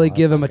didn't really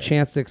give him a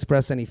chance to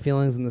express any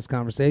feelings in this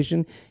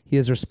conversation. He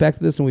has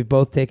respected this, and we've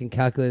both taken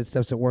calculated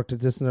steps at work to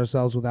distance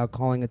ourselves without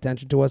calling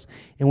attention to us,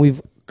 and we've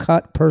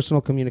cut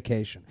personal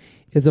communication.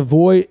 It's a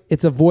void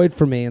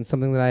for me, and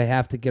something that I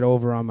have to get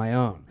over on my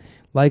own.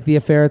 Like the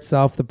affair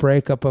itself, the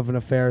breakup of an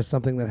affair is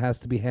something that has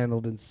to be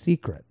handled in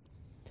secret.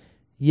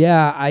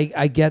 Yeah,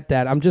 I get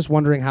that. I'm just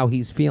wondering how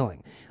he's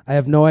feeling. I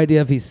have no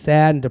idea if he's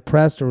sad and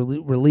depressed or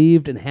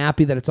relieved and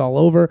happy that it's all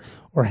over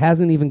or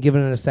hasn't even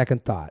given it a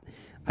second thought.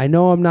 I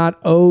know I'm not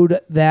owed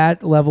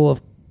that level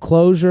of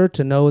closure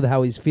to know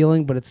how he's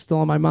feeling, but it's still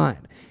on my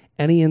mind.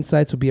 Any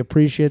insights would be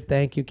appreciated.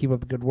 Thank you. Keep up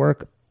the good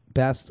work.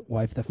 Best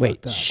wife that Wait,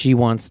 fucked up. she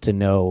wants to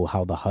know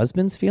how the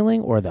husband's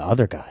feeling or the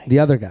other guy? The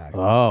other guy.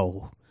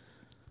 Oh,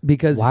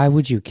 Because, why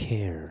would you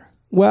care?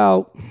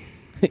 well,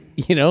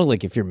 You know,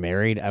 like if you're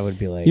married, I would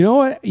be like, you know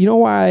what? You know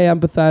why I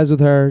empathize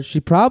with her?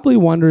 She probably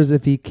wonders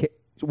if he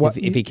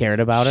if he cared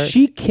about her,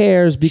 She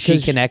cares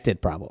because she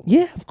connected probably.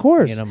 Yeah, of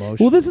course. In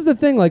emotion. Well, this is the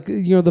thing. Like,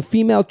 the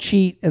female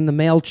cheat and the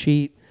male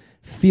cheat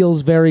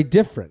feels very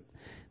different.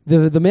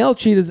 The male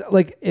cheat is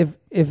like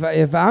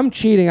if I'm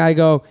cheating, I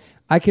go,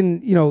 I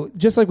can,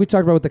 just like we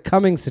talked about with the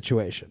Cummings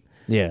situation.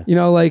 Yeah.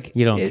 Like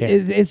You don't care.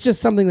 It's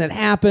just something that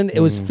happened. It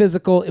was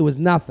physical. It was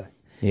nothing.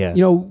 Yeah.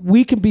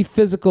 We can be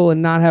physical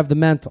and not have the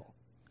mental.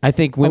 I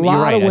think women. A lot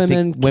you're right. of women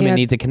I think women can't-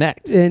 need to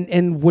connect.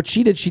 And what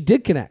she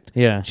did connect.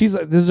 Yeah. She's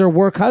like, this is her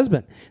work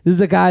husband. This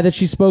is a guy that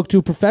she spoke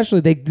to professionally.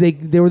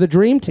 They were the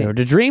dream team. Or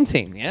the dream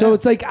team. Yeah. So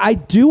it's like, I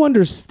do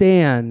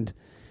understand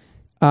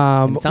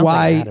sounds like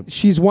why that-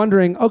 she's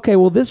wondering, okay,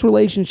 well, this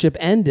relationship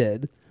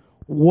ended.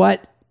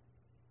 What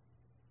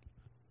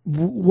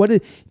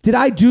did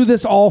I do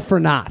this all for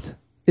naught?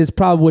 Is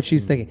probably what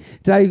she's thinking.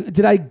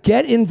 Did I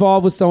get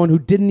involved with someone who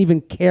didn't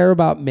even care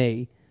about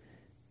me?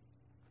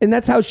 And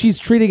that's how she's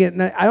treating it.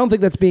 And I don't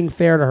think that's being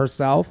fair to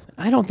herself.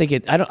 I don't think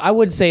it. I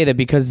would say that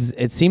because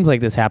it seems like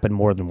this happened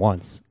more than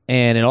once,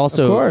 and it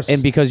also, Of course.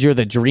 and because you're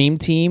the dream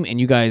team and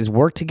you guys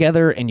work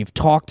together and you've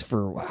talked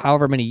for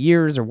however many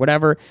years or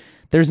whatever.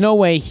 There's no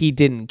way he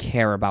didn't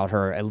care about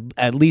her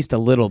at least a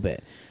little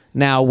bit.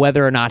 Now,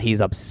 whether or not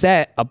he's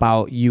upset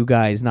about you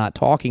guys not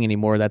talking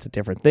anymore, that's a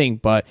different thing.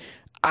 But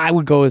I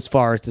would go as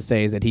far as to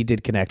say is that he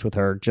did connect with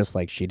her just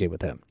like she did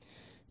with him.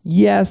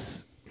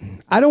 Yes.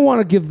 I don't want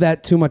to give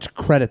that too much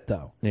credit,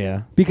 though.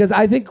 Yeah. Because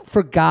I think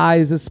for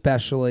guys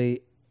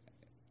especially,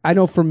 I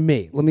know for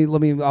me,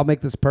 I'll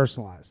make this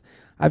personalized.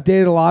 I've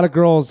dated a lot of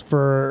girls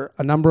for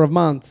a number of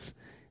months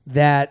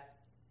that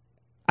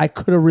I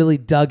could have really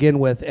dug in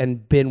with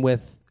and been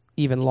with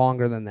even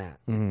longer than that.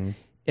 Mm-hmm.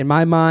 In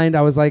my mind,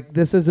 I was like,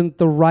 this isn't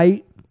the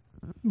right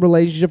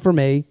relationship for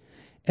me.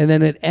 And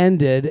then it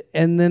ended.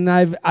 And then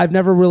I've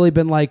never really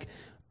been like,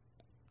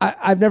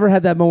 I've never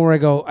had that moment where I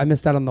go, I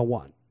missed out on the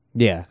one.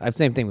 Yeah.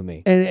 Same thing with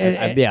me. And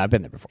I've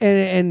been there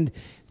before.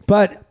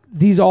 But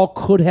these all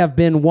could have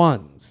been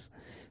ones.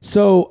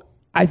 So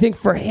I think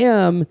for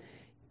him,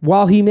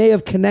 while he may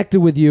have connected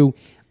with you,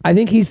 I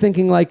think he's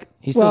thinking like,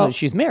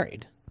 She's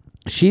married.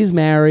 she's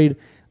married.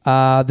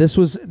 This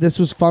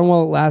was fun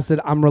while it lasted.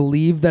 I'm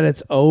relieved that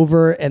it's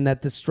over and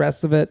that the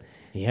stress of it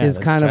is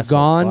that's kind of stressful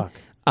as gone. fuck.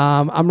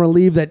 I'm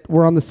relieved that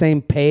we're on the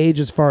same page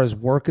as far as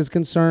work is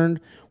concerned.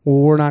 Well,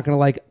 we're not going to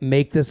like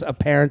make this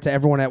apparent to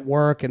everyone at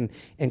work and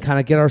kind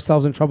of get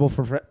ourselves in trouble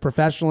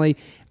professionally.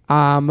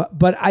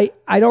 But I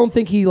don't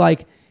think he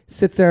like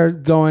sits there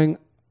going,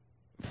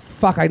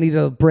 fuck, I need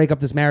to break up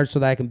this marriage so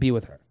that I can be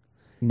with her.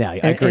 No, I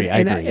agree. I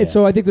agree. And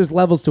so I think there's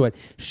levels to it.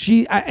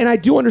 I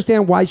do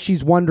understand why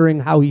she's wondering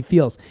how he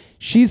feels.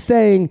 She's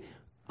saying,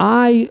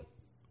 I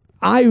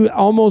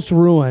almost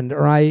ruined,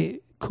 or I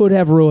could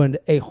have ruined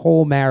a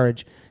whole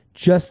marriage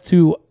just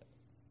to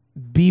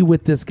be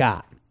with this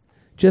guy,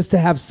 just to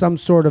have some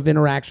sort of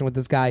interaction with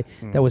this guy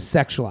that was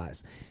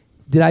sexualized.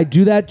 Did I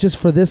do that just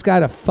for this guy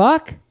to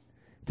fuck?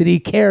 Did he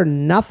care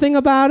nothing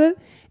about it?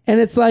 And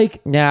it's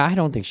like, Yeah, I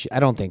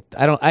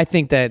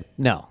think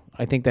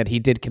that he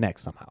did connect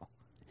somehow.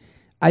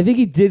 I think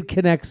he did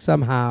connect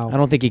somehow. I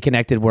don't think he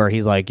connected where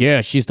he's like, yeah,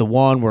 she's the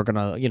one. We're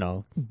gonna, like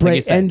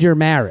you said. End your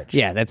marriage.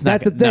 Yeah, that's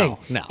the thing.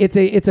 no. It's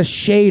a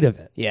shade of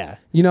it. Yeah.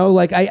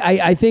 Like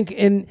I think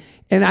and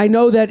I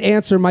know that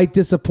answer might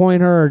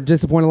disappoint her or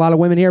disappoint a lot of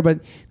women here,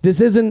 but this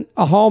isn't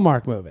a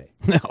Hallmark movie.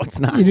 No, it's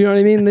not. You know what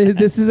I mean?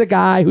 This is a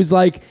guy who's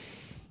like,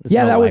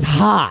 yeah, how that was life-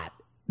 hot.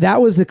 That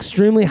was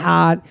extremely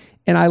hot,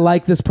 and I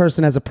like this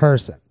person as a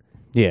person.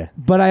 Yeah.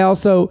 But I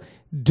also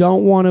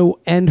don't want to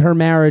end her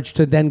marriage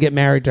to then get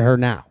married to her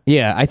now.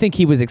 Yeah, I think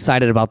he was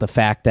excited about the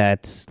fact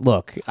that,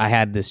 look, I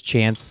had this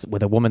chance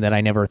with a woman that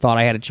I never thought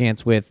I had a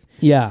chance with.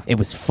 Yeah. It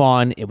was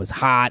fun. It was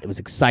hot. It was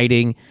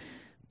exciting.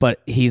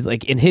 But he's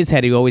like, in his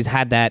head, he always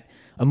had that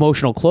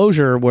emotional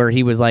closure where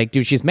he was like,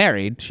 dude, she's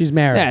married. She's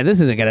married. Yeah, this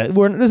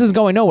is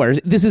going nowhere.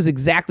 This is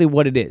exactly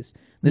what it is.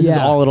 This is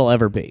Yeah. all it'll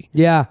ever be.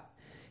 Yeah.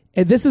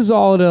 And this is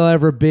all it'll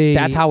ever be.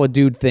 That's how a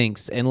dude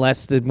thinks,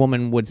 unless the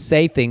woman would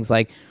say things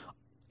like,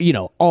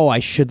 oh, I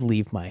should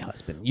leave my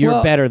husband. You're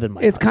Well, better than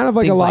my It's husband. kind of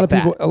like Things a lot of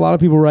people. that. A lot of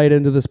people write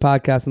into this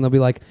podcast and they'll be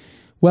like,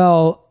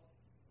 "Well,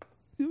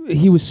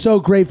 he was so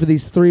great for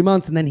these 3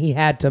 months, and then he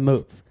had to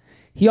move.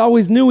 He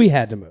always knew he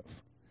had to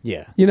move.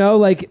 Yeah,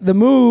 Like the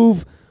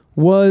move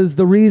was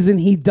the reason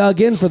he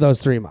dug in for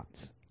those 3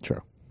 months.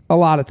 true. A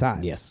lot of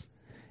times, Yes.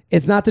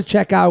 It's not to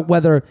check out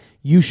whether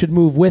you should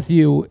move with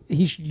you.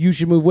 You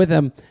should move with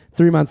him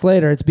 3 months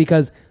later. It's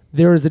because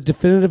there is a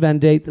definitive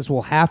end date. This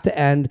will have to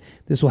end.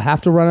 This will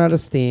have to run out of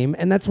steam.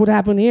 And that's what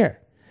happened here.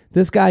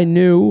 This guy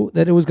knew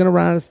that it was going to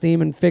run out of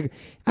steam and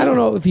I don't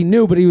know if he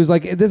knew, but he was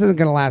like, this isn't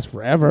going to last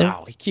forever.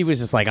 No, he was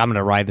just like, I'm going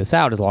to ride this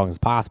out as long as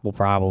possible,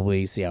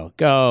 probably, see how it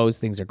goes.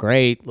 Things are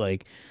great.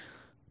 Like,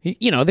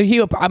 he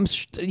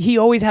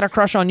always had a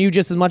crush on you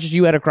just as much as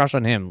you had a crush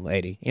on him,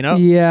 lady, you know?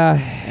 Yeah.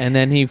 And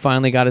then he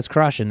finally got his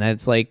crush, and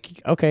that's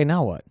like, okay,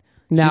 now what?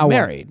 Now She's what?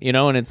 married, you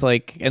know? And it's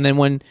like, and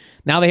then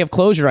now they have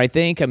closure, I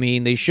think. I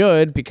mean, they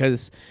should,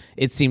 because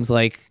it seems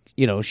like,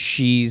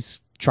 she's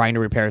trying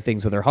to repair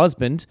things with her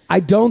husband. I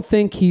don't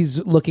think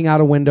he's looking out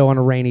a window on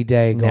a rainy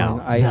day going, No,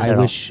 not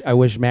at I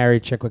wish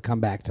married chick would come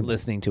back to me.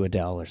 Listening to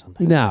Adele or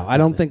something. No, I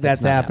don't think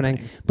that's not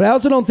happening. But I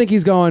also don't think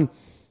he's going,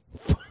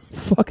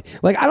 fuck.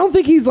 Like, I don't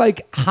think he's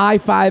like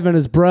high-fiving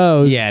his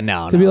bros. Yeah,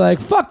 no, To no. be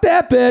like, fuck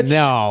that bitch.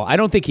 No, I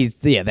don't think he's,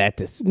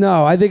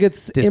 No, I think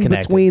it's in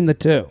Disconnected. between the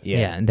two.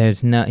 Yeah,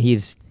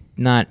 he's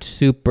not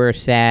super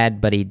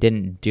sad, but he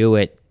didn't do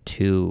it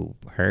to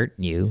hurt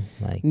you.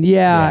 Like,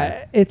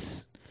 Yeah,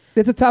 it's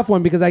a tough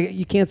one because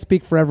you can't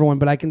speak for everyone,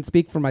 but I can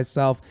speak for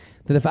myself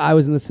that if I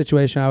was in this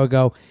situation, I would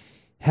go,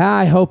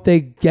 I hope they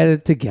get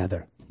it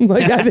together.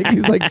 Like, I think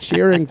he's like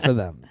cheering for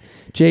them.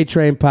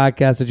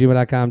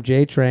 JTrainPodcast@gmail.com.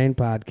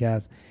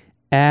 JTrainPodcast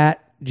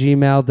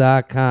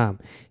 @gmail.com.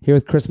 Here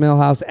with Chris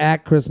Millhouse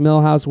at Chris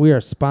Millhouse. We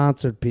are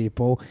sponsored,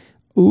 people.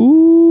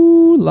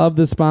 Ooh, love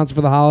this sponsor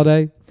for the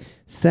holiday.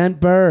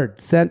 Scentbird.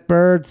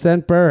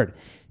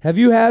 Have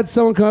you had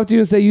someone come up to you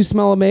and say, you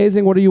smell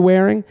amazing, what are you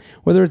wearing?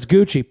 Whether it's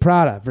Gucci,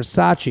 Prada,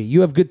 Versace,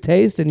 you have good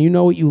taste and you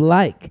know what you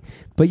like.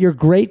 But your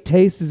great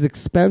taste is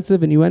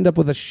expensive and you end up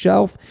with a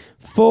shelf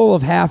full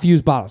of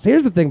half-used bottles.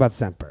 Here's the thing about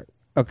Scentbird,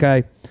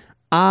 okay?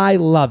 I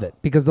love it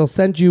because they'll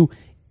send you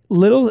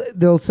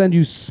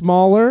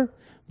smaller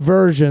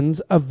versions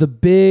of the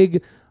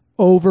big,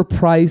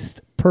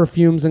 overpriced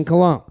perfumes and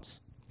colognes.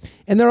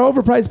 And they're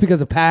overpriced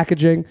because of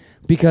packaging,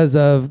 because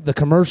of the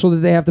commercial that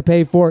they have to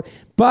pay for.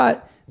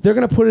 But they're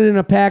going to put it in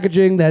a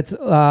packaging that's,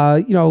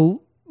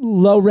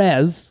 low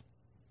res.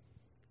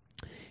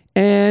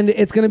 And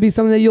it's going to be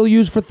something that you'll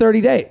use for 30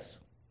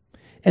 days.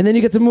 And then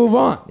you get to move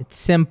on. it's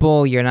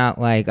simple. You're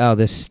not like,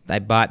 I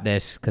bought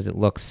this because it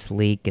looks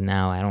sleek, and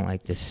now I don't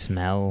like this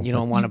smell. You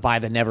don't want to buy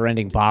the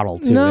never-ending bottle,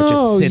 too. No, it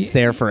just sits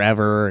there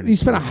forever. And You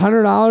spend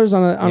 $100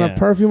 on a Yeah.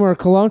 perfume or a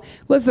cologne.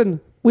 Listen,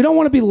 we don't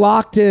want to be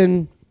locked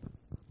in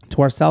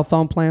to our cell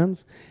phone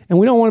plans. And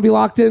we don't want to be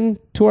locked in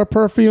to our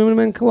perfume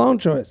and cologne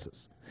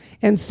choices.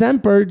 And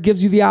Scentbird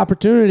gives you the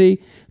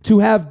opportunity to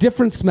have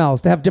different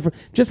smells,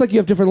 just like you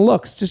have different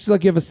looks, just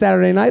like you have a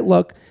Saturday night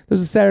look,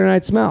 there's a Saturday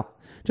night smell.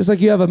 Just like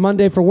you have a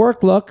Monday for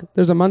work look,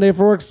 there's a Monday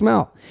for work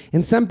smell.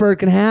 And Scentbird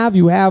can have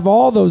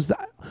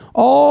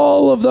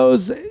all of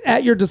those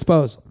at your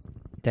disposal.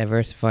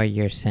 Diversify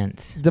your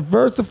scents.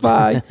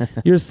 Diversify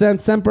your scent.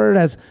 Scentbird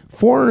has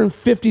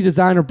 450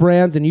 designer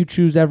brands, and you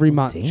choose every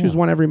month. Choose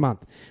one every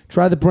month.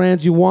 Try the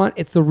brands you want.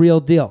 It's the real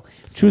deal.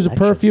 Choose a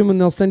perfume, and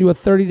they'll send you a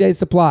 30-day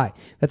supply.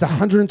 That's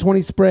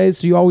 120 sprays,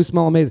 so you always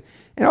smell amazing.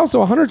 And also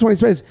 120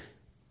 sprays.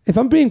 If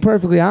I'm being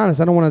perfectly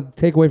honest, I don't want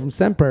to take away from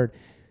Scentbird.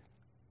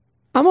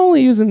 I'm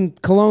only using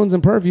colognes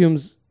and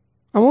perfumes.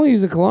 I'm only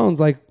using colognes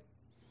like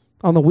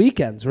on the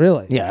weekends,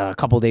 really. Yeah, a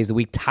couple days a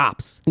week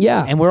tops.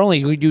 Yeah. And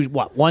we do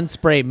what, one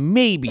spray,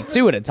 maybe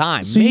two at a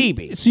time, So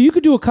maybe. So you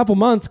could do a couple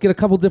months, get a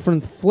couple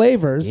different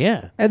flavors.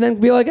 Yeah. And then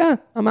be like,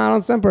 I'm out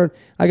on Scentbird.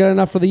 I got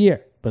enough for the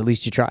year. But at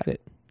least you tried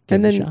it. Give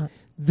And it a then shot.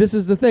 this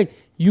is the thing.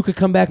 You could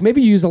come back,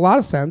 maybe you use a lot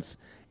of scents,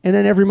 and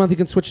then every month you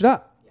can switch it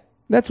up.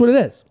 That's what it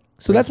is.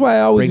 So that's why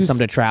I always Bring use some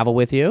to travel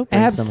with you. Bring some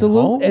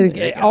absolutely. home. And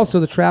There you go.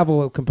 also the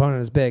travel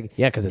component is big.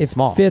 Yeah, 'cause it's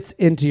small. It fits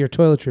into your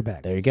toiletry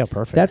bag. There you go.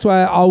 Perfect. That's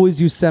why I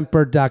always use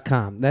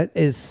Scentbird.com. That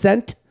is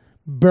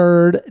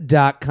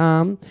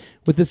Scentbird.com.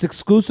 With this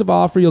exclusive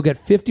offer, you'll get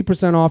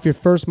 50% off your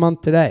first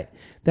month today.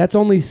 That's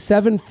only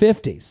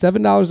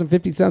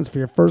 $7.50 for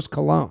your first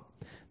cologne.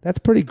 That's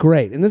pretty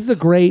great. And this is a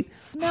great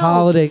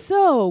holiday.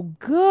 So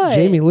good.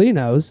 Jamie Lee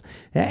knows.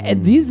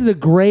 And this is a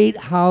great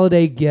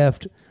holiday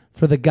gift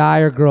for the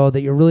guy or girl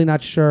that you're really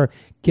not sure.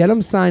 Get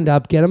them signed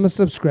up, get them a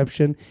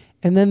subscription,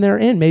 and then they're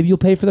in. Maybe you'll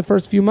pay for the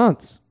first few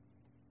months.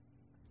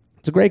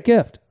 It's a great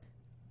gift.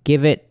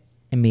 Give it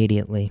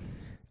immediately.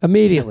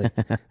 Immediately.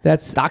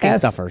 That's Stocking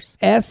stuffers.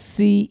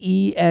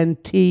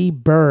 SCENT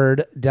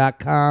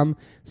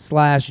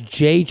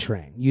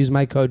bird.com/JTrain. Use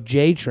my code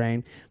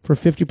JTrain for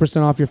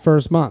 50% off your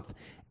first month.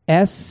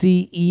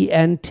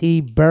 SCENT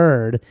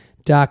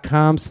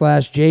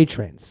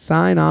bird.com/JTrain.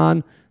 Sign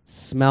on.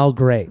 Smell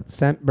great.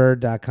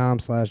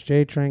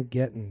 Scentbird.com/JTrain.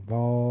 Get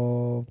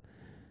involved.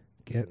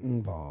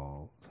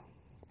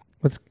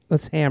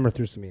 Let's hammer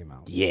through some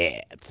emails.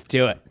 yeah, let's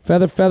do it.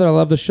 Feather, I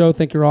love the show.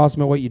 Think you're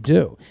awesome at what you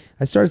do.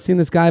 I started seeing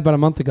this guy about a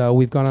month ago.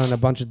 We've gone on a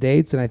bunch of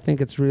dates, and I think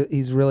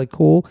he's really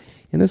cool.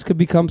 And this could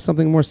become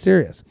something more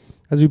serious,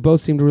 as we both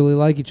seem to really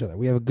like each other.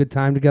 We have a good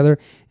time together,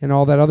 and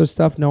all that other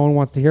stuff no one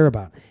wants to hear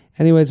about.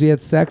 Anyways, we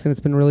had sex, and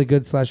it's been really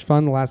good /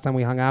 fun. The last time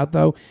we hung out,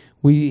 though,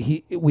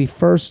 we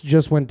first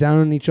just went down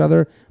on each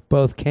other,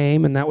 both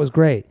came, and that was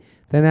great.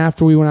 Then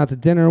after we went out to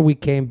dinner, we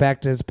came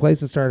back to his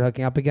place and started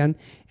hooking up again,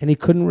 and he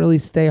couldn't really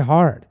stay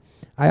hard.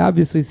 I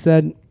obviously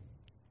said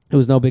it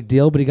was no big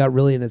deal, but he got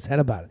really in his head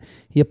about it.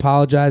 He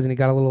apologized and he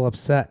got a little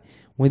upset.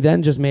 We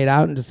then just made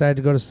out and decided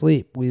to go to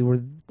sleep.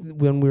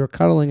 When we were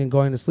cuddling and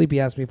going to sleep, he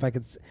asked me if I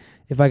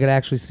could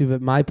actually sleep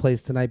at my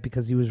place tonight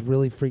because he was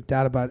really freaked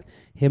out about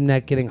him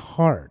not getting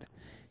hard.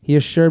 He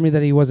assured me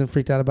that he wasn't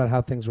freaked out about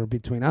how things were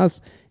between us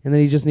and that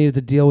he just needed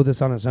to deal with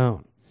this on his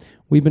own.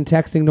 We've been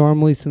texting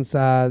normally since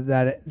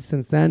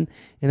then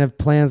and have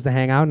plans to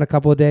hang out in a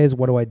couple of days.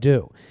 What do I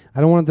do?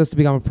 I don't want this to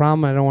become a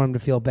problem. I don't want him to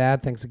feel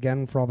bad. Thanks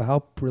again for all the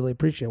help. Really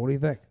appreciate it. What do you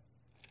think?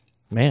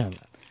 Man,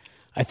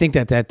 I think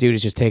that dude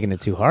is just taking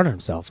it too hard on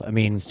himself. I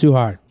mean, It's too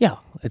hard. yeah,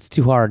 it's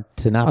too hard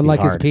to not Unlike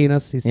be his hard.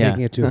 penis, he's Yeah.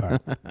 taking it too hard.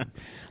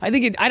 I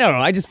think I don't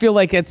know. I just feel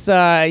like it's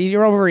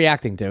you're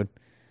overreacting, dude.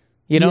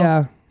 You know?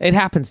 Yeah. It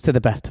happens to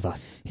the best of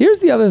us. Here's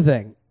the other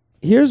thing.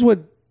 Here's what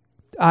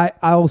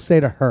I'll say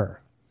to her.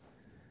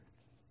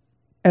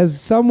 As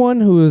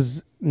someone who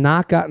has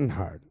not gotten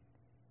hard,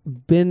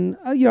 been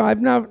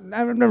I've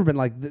never been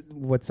like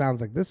what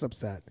sounds like this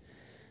upset,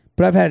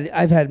 but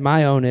I've had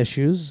my own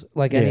issues.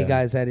 Like any Yeah.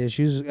 guy's had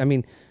issues. I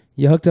mean,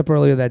 you hooked up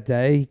earlier that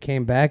day. He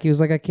came back. He was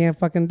like, I can't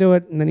fucking do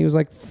it, and then he was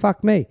like,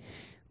 fuck me.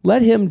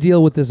 Let him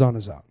deal with this on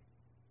his own.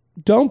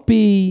 Don't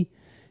be,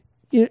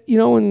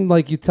 when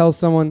like you tell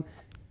someone.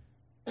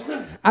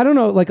 I don't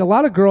know, like a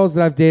lot of girls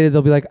that I've dated,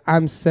 they'll be like,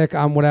 I'm sick,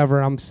 I'm whatever,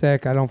 I'm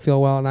sick, I don't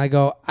feel well. And I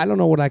go, I don't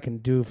know what I can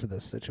do for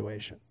this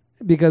situation.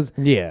 Because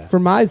Yeah. for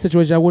my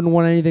situation, I wouldn't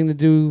want anything to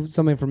do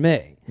something for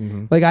me.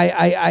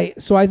 Like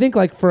so I think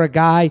like for a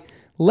guy,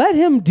 let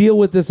him deal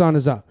with this on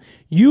his own.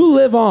 You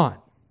live on.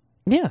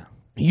 Yeah.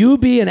 You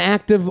be an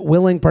active,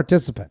 willing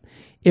participant.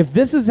 If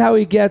this is how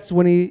he gets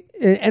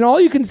and all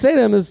you can say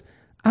to him is,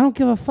 I don't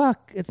give a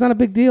fuck. It's not a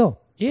big deal.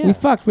 Yeah. We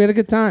fucked. We had a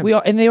good time.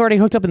 And they already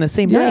hooked up in the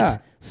same Yeah. night.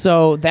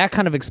 So that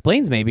kind of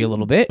explains maybe a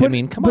little bit. I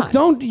mean, come on.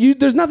 But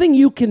there's nothing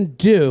you can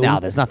do. No,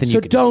 there's nothing you so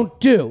can do. don't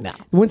do. No.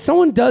 When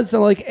someone does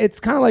so, like, it's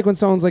kind of like when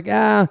someone's like,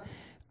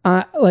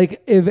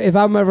 like if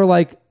I'm ever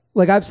like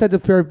I've said to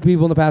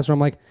people in the past where I'm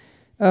like,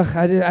 ugh,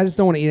 I just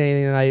don't want to eat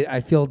anything and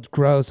I feel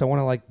gross. I want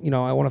to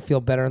I want to feel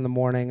better in the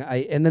morning.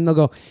 And then they'll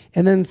go,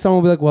 and then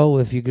someone will be like, well,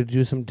 if you could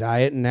do some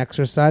diet and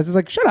exercise. It's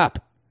like, shut up.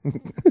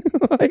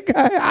 Like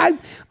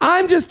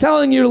I'm just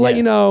telling you to let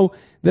you know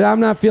that I'm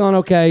not feeling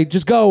okay.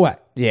 Just go away.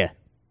 Yeah.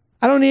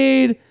 I don't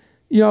need,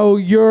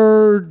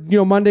 your,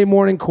 Monday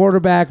morning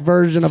quarterback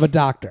version of a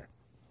doctor.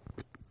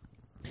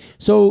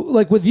 So,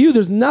 like with you,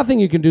 there's nothing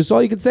you can do. So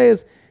all you can say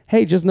is,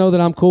 hey, just know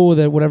that I'm cool with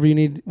it. Whatever you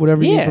need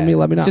from me,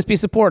 let me know. Just be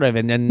supportive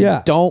and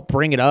Yeah. don't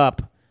bring it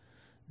up.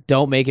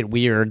 Don't make it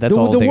weird. That's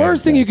all. The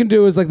worst thing you can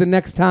do is like the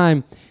next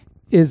time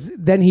is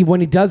then when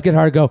he does get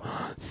hard, go,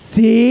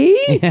 see?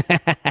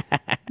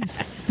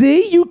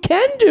 See, you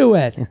can do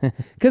it.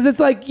 Because it's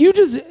like he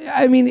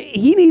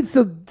needs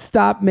to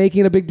stop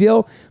making it a big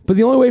deal. But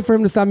the only way for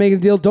him to stop making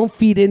a deal, don't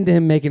feed into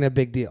him making it a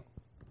big deal.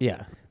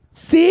 Yeah.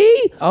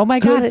 See? Oh my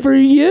God. Good for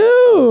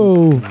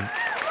you.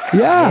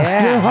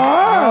 Yeah. You're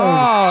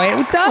hard. Oh,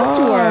 it does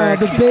Oh, work.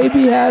 the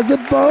baby has a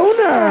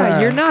boner.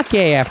 You're not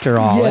gay after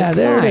all. Yeah, It's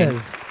there fine. it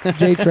is.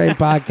 JTrain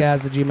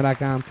Podcast at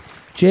gmail.com.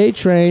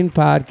 JTrain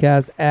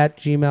Podcast at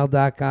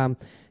gmail.com.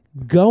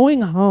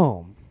 Going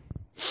home.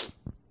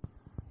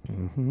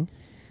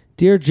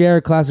 Dear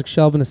Jared, Classic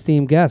Shelvin,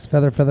 esteemed guest,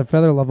 feather, feather,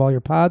 feather, love all your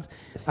pods.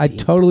 I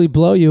totally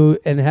blow you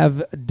and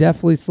have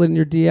definitely slid in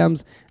your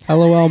DMs.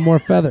 LOL, more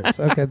feathers.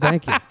 Okay,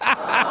 thank you.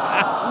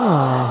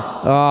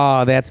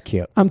 Oh, that's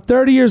cute. I'm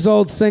 30 years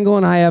old, single,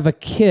 and I have a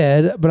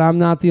kid, but I'm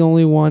not the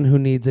only one who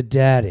needs a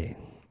daddy.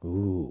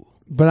 Ooh.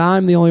 But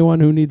I'm the only one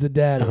who needs a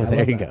daddy. I There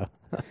love you that.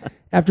 go.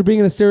 After being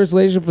in a serious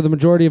relationship for the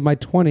majority of my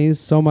 20s,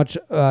 so much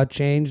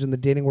changed, and the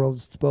dating world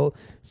is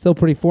still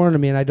pretty foreign to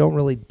me, and I don't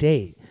really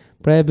date.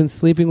 But I have been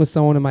sleeping with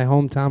someone in my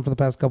hometown for the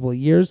past couple of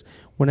years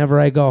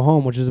whenever I go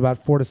home, which is about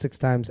 4 to 6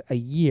 times a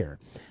year.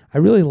 I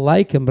really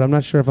like him, but I'm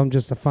not sure if I'm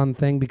just a fun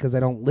thing because I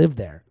don't live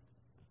there.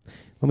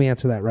 Let me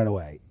answer that right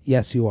away.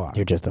 Yes, you are.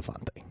 You're just a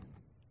fun thing.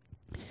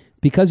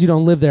 Because you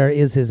don't live there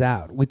is his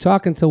out. We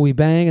talk until we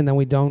bang, and then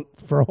we don't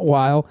for a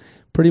while,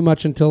 pretty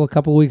much until a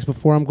couple of weeks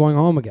before I'm going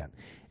home again.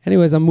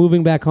 Anyways, I'm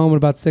moving back home in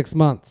about 6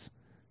 months.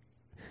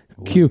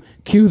 Cue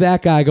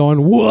that guy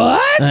going,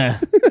 what?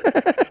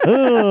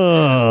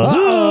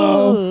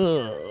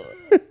 Uh-oh.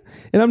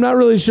 And I'm not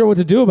really sure what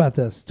to do about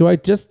this. Do I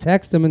just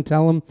text him and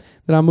tell him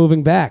that I'm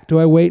moving back? Do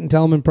I wait and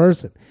tell him in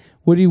person?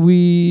 What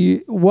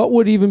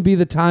would even be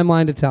the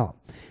timeline to tell him?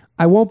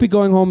 I won't be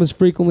going home as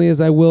frequently as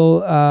I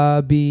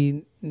will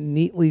be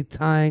neatly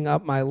tying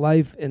up my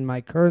life in my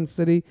current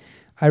city.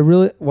 I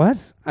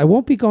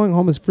won't be going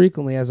home as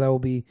frequently as I will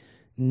be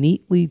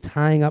neatly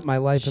tying up my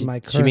life in my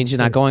current She means she's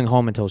city. not going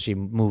home until she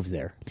moves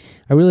there.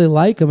 I really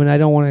like him, and I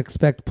don't want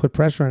to put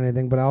pressure on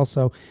anything, but I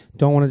also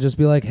don't want to just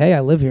be like, hey, I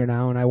live here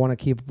now, and I want to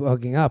keep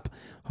hooking up,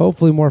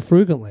 hopefully more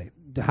frequently.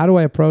 How do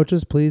I approach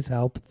this? Please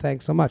help.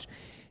 Thanks so much.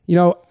 you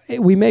know,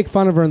 we make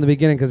fun of her in the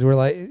beginning because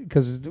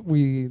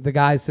the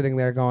guy's sitting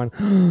there going,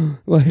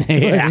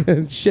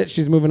 like, shit,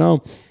 she's moving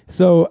home.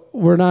 So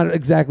we're not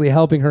exactly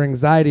helping her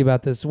anxiety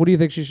about this. What do you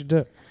think she should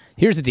do?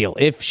 Here's the deal.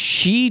 If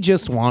she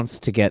just wants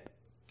to get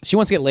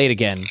laid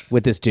again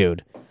with this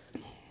dude,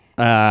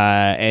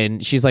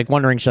 and she's like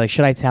wondering, she's like,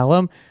 should I tell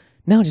him?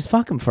 No, just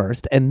fuck him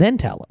first and then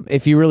tell him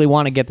if you really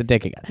want to get the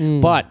dick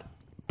again.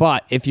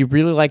 But if you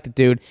really like the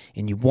dude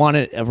and you want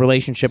a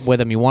relationship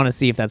with him, you want to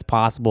see if that's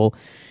possible,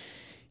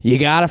 you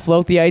got to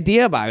float the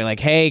idea by like,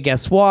 hey,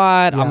 guess what?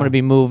 I'm going to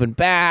be moving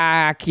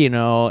back, you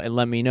know, and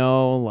let me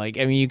know. Like,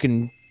 I mean, you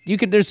can,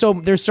 there's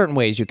certain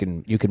ways you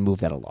can move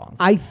that along.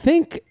 I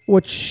think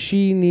what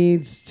she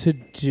needs to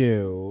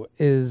do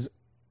is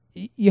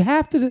you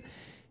have to,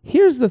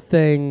 here's the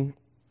thing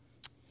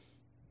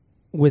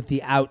with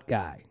the out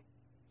guy.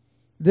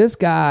 This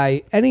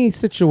guy, any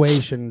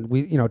situation,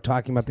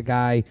 talking about the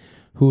guy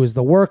who is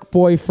the work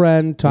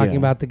boyfriend, talking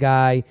about the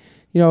guy,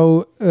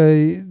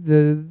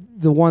 the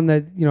one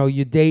that,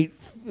 you date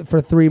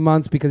for 3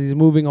 months because he's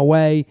moving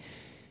away.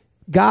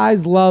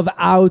 Guys love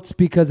outs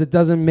because it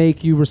doesn't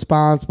make you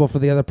responsible for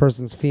the other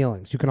person's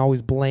feelings. You can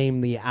always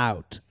blame the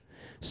out.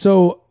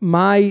 So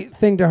my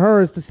thing to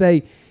her is to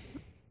say,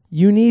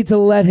 you need to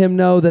let him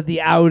know that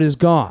the out is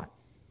gone.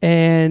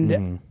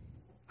 And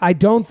I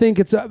don't think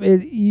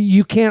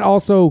you can't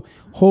also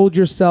hold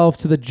yourself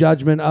to the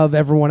judgment of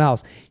everyone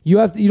else. You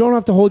don't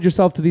have to hold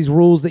yourself to these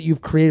rules that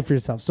you've created for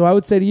yourself. So I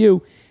would say to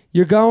you,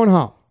 you're going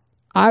home.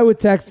 I would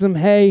text him,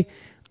 hey,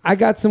 I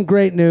got some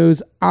great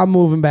news. I'm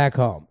moving back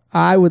home.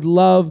 I would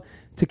love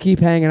to keep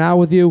hanging out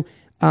with you,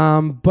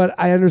 but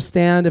I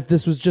understand if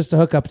this was just a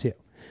hookup to you.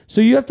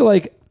 So you have to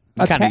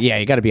you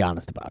got to be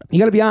honest about it. You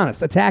got to be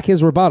honest. Attack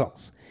his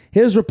rebuttals.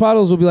 His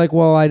rebuttals will be like,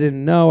 well, I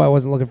didn't know. I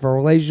wasn't looking for a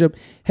relationship.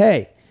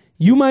 Hey,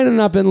 you might have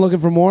not been looking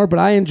for more, but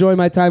I enjoy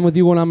my time with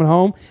you when I'm at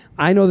home.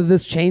 I know that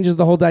this changes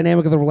the whole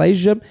dynamic of the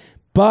relationship,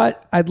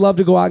 but I'd love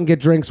to go out and get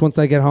drinks once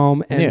I get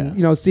home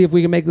and see if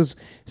we can make this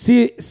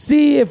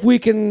see if we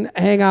can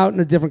hang out in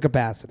a different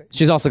capacity.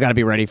 She's also got to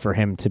be ready for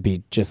him to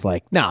be just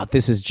like, no,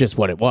 this is just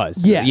what it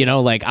was. Yes.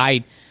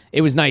 It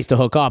was nice to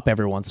hook up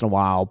every once in a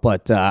while,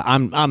 but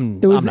I'm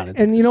not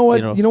into and you know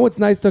what? You know what's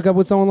nice to hook up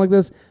with someone like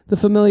this? The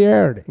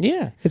familiarity.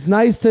 Yeah. It's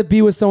nice to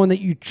be with someone that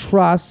you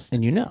trust.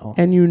 And you know.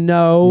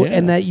 Yeah.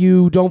 And that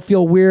you don't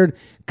feel weird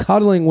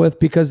cuddling with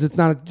because it's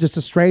not just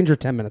a stranger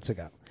 10 minutes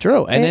ago.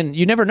 True. And then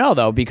you never know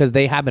though, because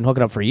they have been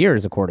hooking up for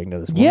years, according to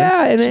this woman.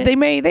 Yeah. And they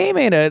may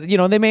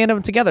end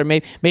up together.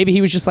 Maybe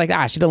he was just like,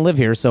 she doesn't live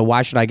here, so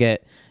why should I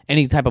get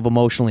any type of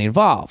emotionally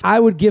involved? I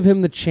would give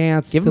him the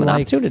chance. Give him an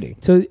opportunity.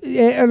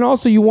 And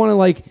also you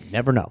want to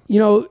never know.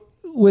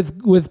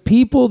 With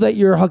people that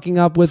you're hooking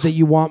up with that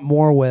you want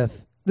more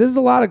with, this is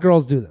a lot of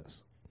girls do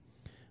this.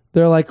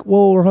 They're like,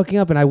 well, we're hooking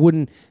up and I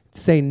wouldn't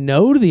say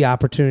no to the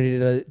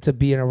opportunity to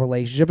be in a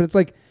relationship. And it's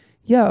like,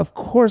 yeah, of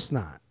course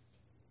not.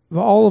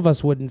 All of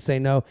us wouldn't say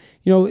no.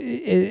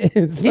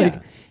 It's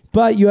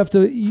but you have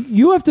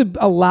to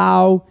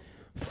allow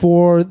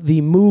for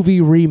the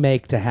movie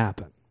remake to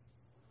happen.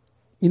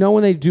 You know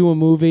when they do a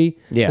movie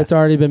that's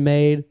already been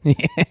made,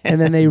 and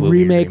then they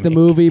remake the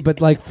movie, but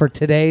for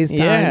today's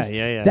times.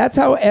 Yeah. That's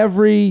how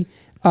every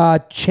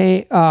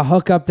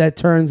hookup that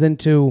turns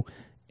into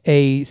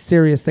a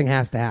serious thing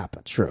has to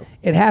happen. True.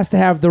 It has to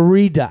have the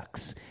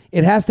redux.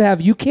 It has to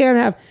have. You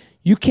can't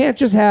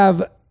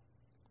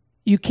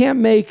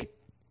make.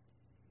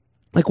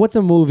 What's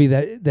a movie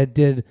that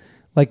did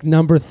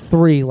number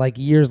 3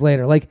 years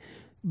later?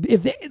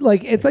 If they,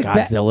 it's like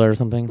Godzilla or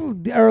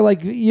something, or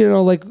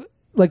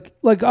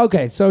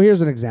okay, so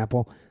here's an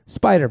example.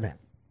 Spider-Man.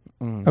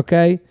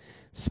 Okay?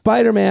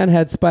 Spider-Man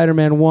had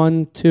Spider-Man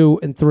 1, 2,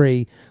 and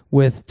 3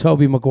 with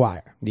Tobey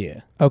Maguire.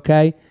 Yeah.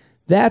 Okay?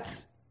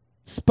 That's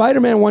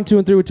Spider-Man 1, 2,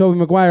 and 3 with Tobey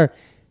Maguire.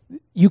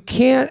 You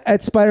can't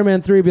at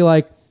Spider-Man 3 be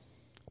like,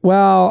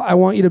 well, I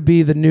want you to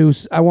be the new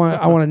I want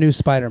a new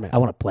Spider-Man. I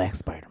want a black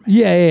Spider-Man.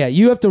 Yeah.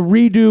 You have to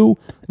redo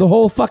the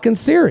whole fucking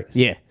series.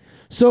 Yeah.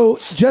 So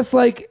just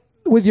like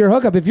with your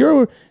hookup, if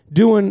you're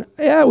doing,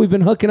 we've been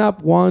hooking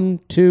up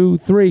 1, 2,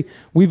 3.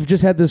 We've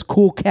just had this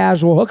cool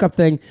casual hookup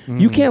thing.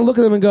 You can't look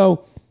at them and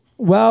go,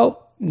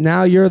 well,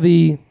 now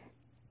I'm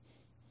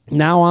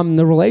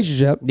the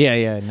relationship.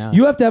 Yeah. No.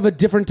 You have to have a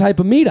different type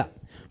of meetup.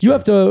 You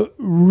have to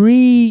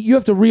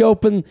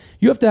reopen.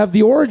 You have to have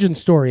the origin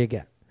story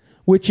again,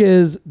 which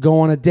is go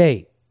on a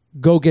date,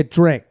 go get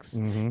drinks.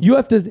 You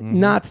have to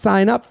not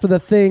sign up for the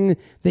thing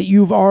that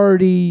you've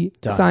already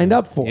signed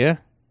up for. Yeah.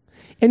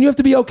 And you have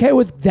to be okay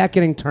with that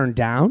getting turned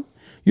down.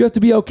 You have to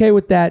be okay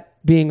with that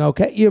being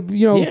okay. You have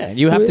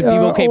to be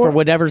okay for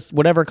whatever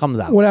comes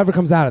out. Whatever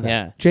comes out of that.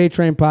 Yeah.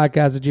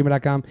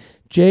 JTrainPodcast@gmail.com.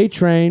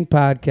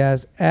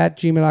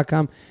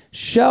 JTrainPodcast@gmail.com.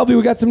 Shelby,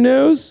 we got some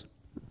news?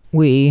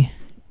 We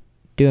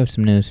do have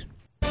some news.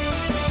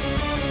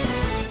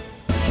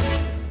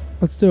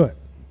 Let's do it.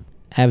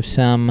 I have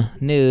some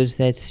news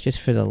that's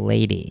just for the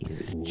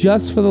ladies.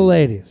 Just for the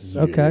ladies.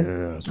 Okay.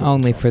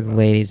 Only for the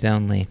ladies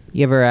only.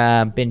 You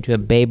ever been to a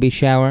baby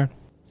shower?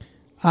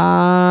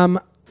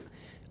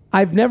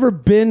 I've never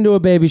been to a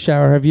baby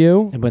shower. Have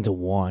you? I went to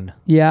one.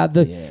 Yeah.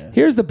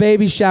 Here's the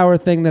baby shower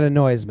thing that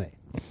annoys me.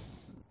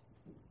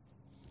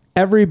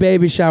 Every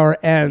baby shower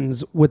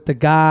ends with the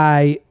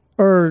guy,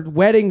 or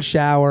wedding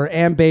shower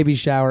and baby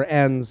shower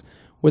ends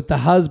with the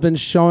husband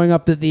showing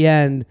up at the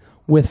end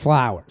with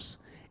flowers.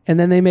 And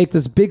then they make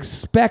this big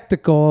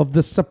spectacle of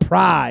the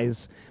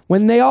surprise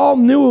when they all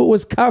knew it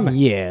was coming.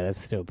 Yeah, that's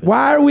stupid.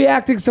 Why are we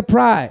acting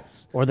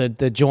surprised? Or the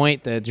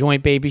joint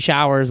baby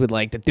showers with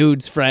like the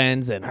dude's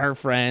friends and her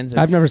friends.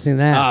 I've never seen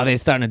that. Oh, they're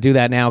starting to do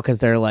that now because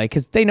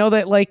they know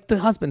that like the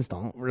husbands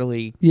don't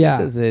really. Yeah.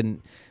 This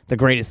isn't the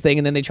greatest thing,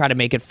 and then they try to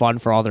make it fun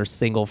for all their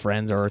single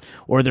friends or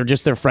they're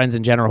just their friends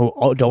in general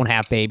who don't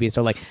have babies.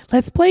 They're like,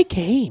 let's play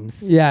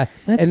games. Yeah.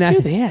 Let's and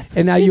do this.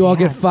 And Let's now do you all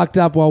that. get fucked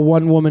up while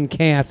one woman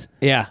can't.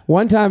 Yeah.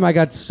 One time I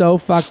got so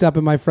fucked up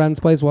at my friend's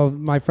place while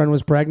my friend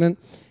was pregnant,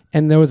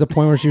 and there was a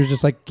point where she was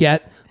just like,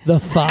 get the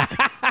fuck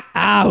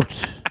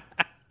out.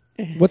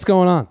 What's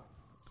going on?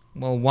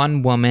 Well,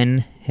 one woman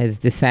has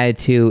decided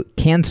to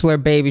cancel her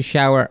baby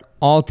shower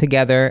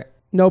altogether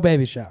No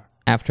baby shower.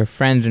 after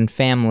friends and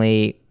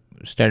family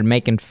started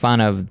making fun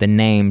of the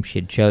name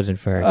she'd chosen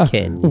for her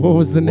kid. What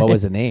was the name? What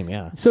was the name?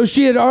 Yeah. So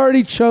she had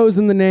already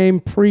chosen the name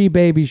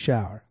pre-baby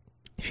shower.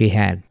 She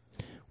had.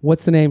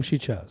 What's the name she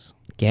chose?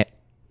 Get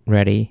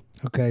ready.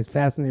 Okay,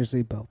 fasten your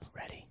seatbelts.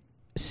 Ready.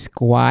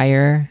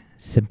 Squire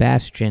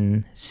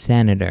Sebastian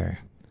Senator.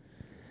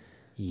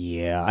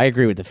 Yeah, I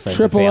agree with the friends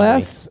Triple and family.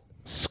 S,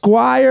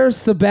 Squire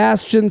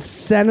Sebastian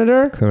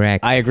Senator.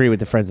 Correct. I agree with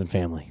the friends and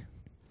family.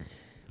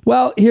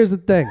 Well, here's the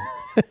thing.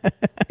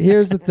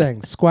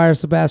 Squire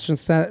Sebastian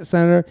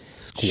Senator.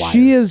 Squire.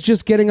 She is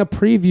just getting a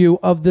preview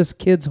of this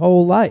kid's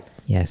whole life.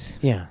 Yes.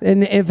 Yeah.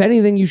 And if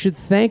anything, you should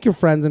thank your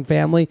friends and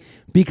family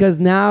because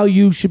now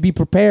you should be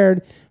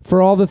prepared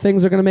for all the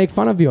things they're going to make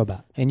fun of you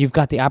about. And you've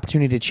got the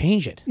opportunity to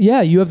change it.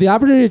 Yeah, you have the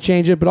opportunity to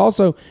change it, but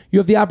also you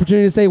have the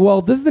opportunity to say,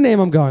 well, this is the name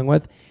I'm going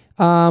with.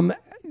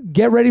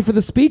 Get ready for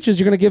the speeches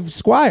you're going to give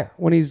Squire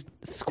when he's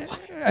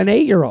an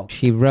 8-year-old.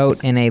 She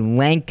wrote in a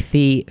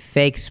lengthy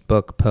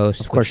Facebook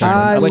post. Of course she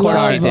I Of course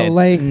love she a did.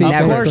 lengthy Of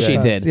Facebook course she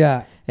post. did.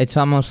 Yeah. It's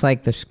almost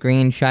like the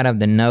screenshot of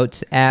the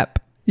Notes app.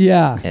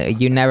 Yeah.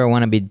 You never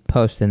want to be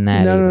posting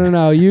that. either.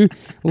 No. You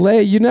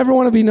never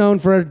want to be known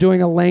for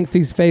doing a lengthy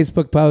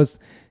Facebook post.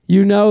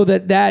 You know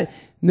that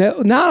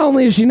not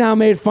only is she now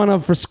made fun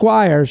of for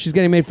Squire, she's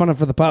getting made fun of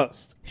for the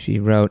post. She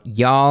wrote,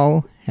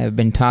 "Y'all have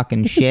been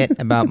talking shit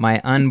about my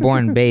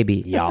unborn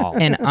baby. Y'all.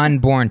 An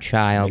unborn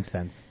child. Makes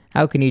sense.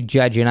 How can you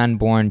judge an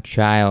unborn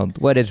child?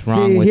 What is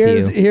wrong with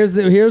here's,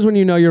 you?" Here's when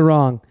you know you're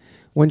wrong.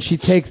 When she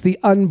takes the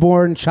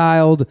unborn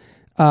child,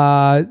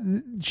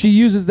 she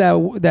uses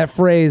that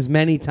phrase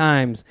many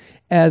times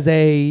as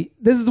this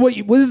is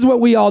what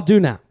we all do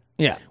now.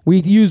 Yeah.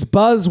 We use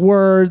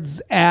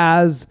buzzwords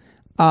as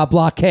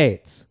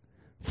blockades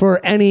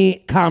for any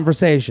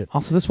conversation.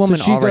 Also, this woman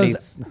she already.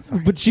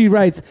 but she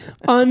writes,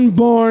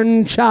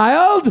 unborn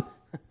child?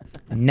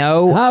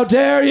 No. How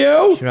dare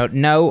you? She wrote,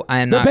 "No, I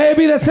am The not."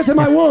 baby that sits in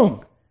my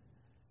womb.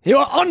 You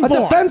are A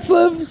unborn.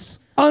 defenseless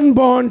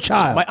unborn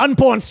child. My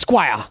unborn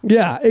squire.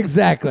 Yeah,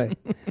 exactly.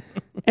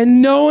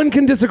 And no one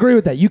can disagree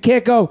with that. You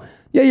can't go,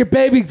 yeah, your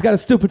baby's got a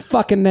stupid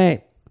fucking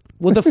name.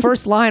 Well, the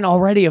first line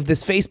already of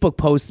this Facebook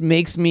post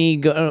makes me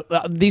go,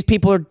 these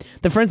people are,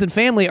 the friends and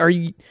family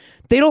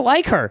they don't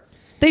like her.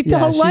 They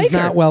don't she's like her.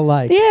 not well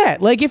liked. Yeah,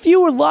 like if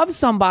you love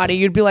somebody,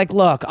 you'd be like,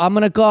 look, I'm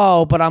going to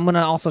go, but I'm going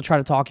to also try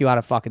to talk you out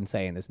of fucking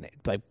saying this name,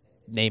 like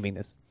naming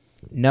this.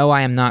 No,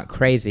 I am not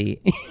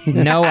crazy.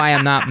 No, I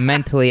am not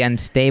mentally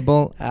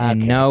unstable. And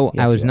Okay. no,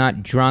 Yes, I was you are.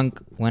 not drunk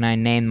when I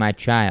named my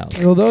child.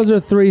 Well, those are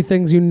 3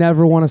 things you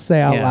never want to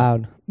say out Yeah.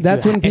 loud.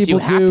 That's when If you people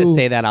have to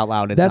say that out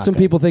loud, it's That's not when good.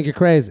 people think you're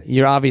crazy.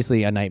 You're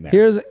obviously a nightmare.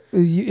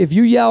 If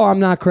you yell, I'm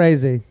not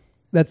crazy,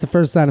 that's the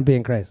first sign of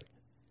being crazy.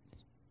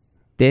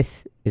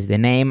 This is the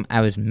name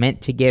I was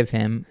meant to give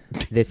him.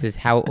 This is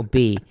how it will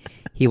be.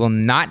 He will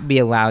not be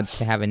allowed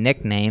to have a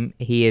nickname.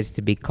 He is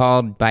to be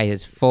called by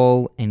his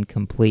full and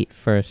complete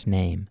first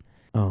name.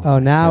 Oh,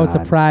 now it's a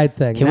pride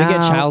thing. Can we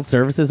get Now- child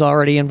services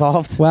already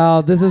involved?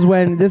 Well, this is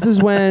when,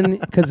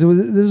 because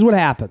this is what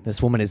happens.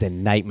 This woman is a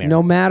nightmare.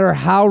 No matter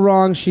how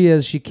wrong she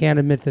is, she can't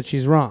admit that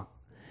she's wrong.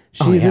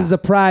 Oh, yeah. This is a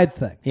pride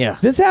thing. Yeah.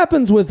 This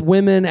happens with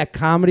women at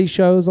comedy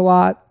shows a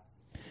lot,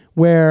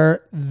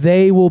 where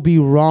they will be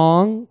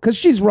wrong because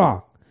she's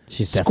wrong.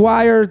 She's definitely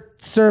Squire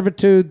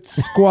Servitude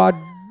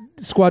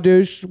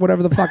Squadouche,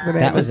 whatever the fuck the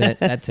name That was is. it.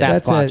 That's it.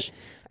 That's Sasquatch.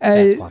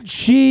 it.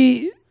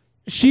 Sasquatch.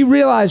 She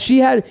realized she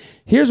had.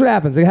 Here's what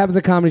happens. It happens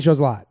at comedy shows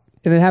a lot,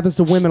 and it happens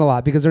to women a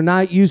lot because they're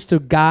not used to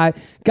guys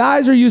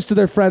are used to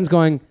their friends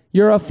going,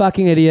 "You're a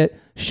fucking idiot.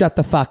 Shut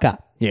the fuck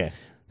up." Yeah.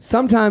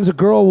 Sometimes a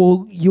girl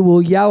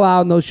will yell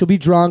out, and she'll be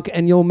drunk,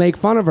 and you'll make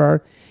fun of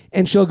her,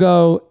 and she'll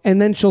go,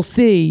 and then she'll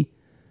see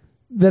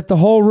that the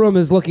whole room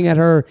is looking at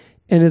her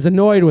and is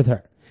annoyed with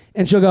her,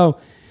 and she'll go,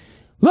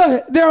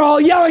 "Look, they're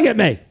all yelling at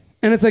me."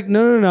 And it's like,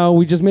 no,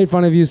 we just made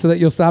fun of you so that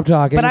you'll stop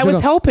talking. But And I she'll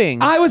was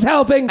helping. I was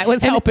helping. I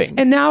was helping.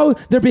 And now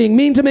they're being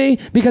mean to me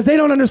because they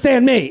don't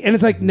understand me. And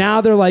it's like, now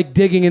they're like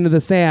digging into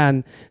the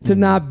sand to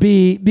not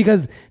be,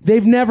 because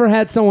they've never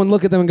had someone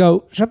look at them and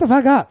go, shut the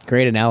fuck up.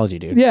 Great analogy,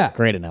 dude. Yeah.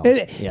 Great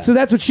analogy. Yeah. So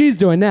that's what she's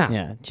doing now.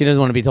 yeah. She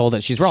doesn't want to be told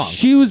that she's wrong.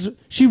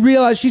 She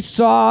realized, she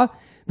saw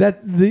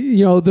that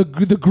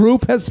the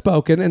group has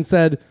spoken and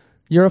said,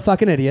 you're a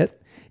fucking idiot.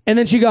 And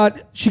then she got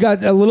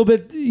a little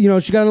bit,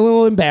 she got a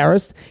little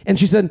embarrassed, and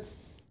she said,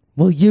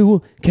 well,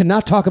 you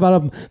cannot talk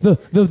about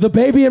the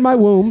baby in my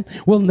womb.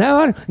 Will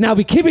now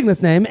be keeping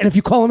this name, and if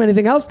you call him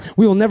anything else,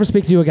 we will never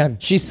speak to you again.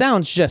 She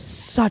sounds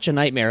just such a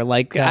nightmare.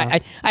 Like,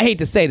 I hate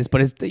to say this, but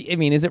is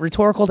it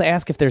rhetorical to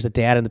ask if there's a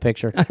dad in the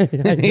picture?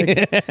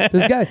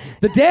 The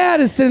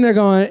dad is sitting there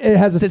going, it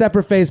has a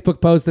separate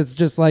Facebook post that's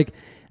just like,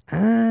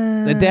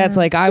 The dad's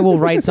like, I will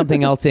write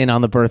something else in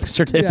on the birth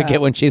certificate Yeah.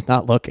 when she's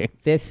not looking.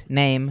 This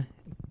name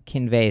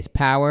conveys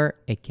power.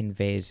 It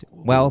conveys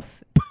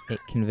wealth. It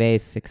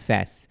conveys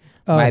success.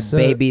 My so-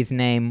 baby's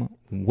name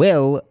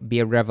will be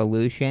a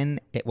revolution.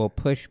 It will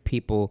push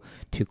people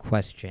to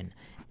question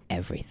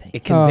everything.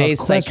 It conveys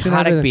question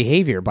psychotic everything.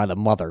 behavior by the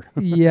mother.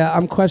 Yeah,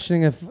 I'm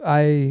questioning if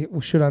I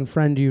should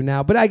unfriend you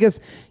now. But I guess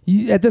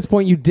at this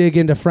point you dig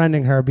into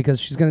friending her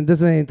because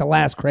this ain't the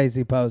last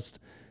crazy post.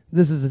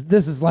 This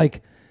is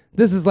like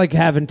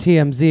having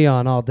TMZ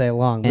on all day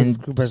long. This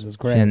person's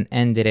great. And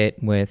ended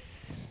it with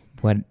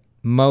what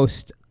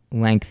most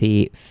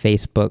lengthy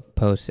Facebook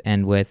posts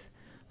end with: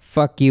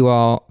 "Fuck you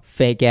all,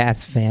 fake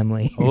ass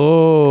family."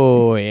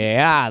 Oh,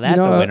 yeah.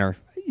 That's a winner.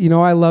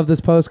 I love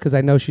this post because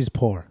I know she's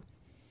poor.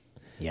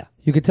 Yeah.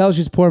 You could tell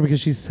she's poor because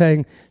she's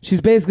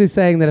basically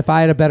saying that if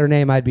I had a better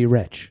name, I'd be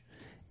rich.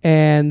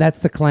 And that's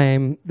the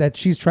claim that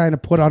she's trying to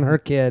put on her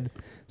kid.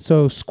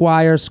 So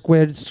Squire,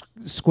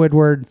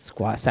 Squidward,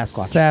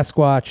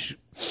 Sasquatch.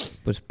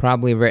 Was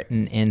probably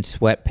written in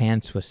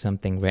sweatpants with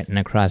something written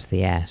across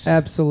the ass.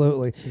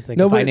 Absolutely. She's like,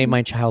 if I name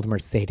my child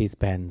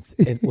Mercedes-Benz,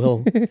 it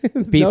will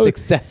be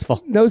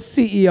successful. No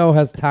CEO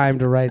has time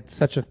to write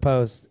such a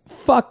post.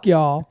 Fuck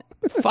y'all.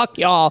 Fuck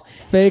y'all.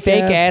 Fake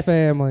ass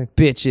family.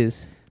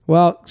 Bitches.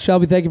 Well,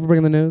 Shelby, thank you for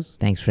bringing the news.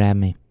 Thanks for having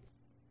me.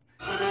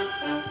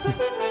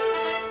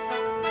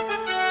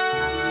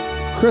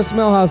 Chris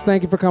Millhouse,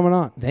 thank you for coming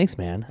on. Thanks,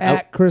 man.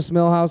 At Chris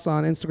Millhouse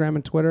on Instagram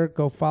and Twitter.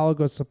 Go follow,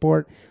 go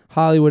support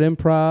Hollywood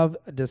Improv,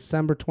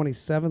 December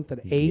 27th at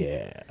 8.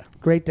 Yeah.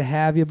 Great to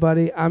have you,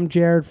 buddy. I'm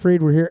Jared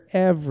Freed. We're here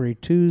every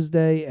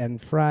Tuesday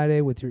and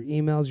Friday with your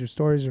emails, your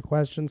stories, your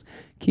questions.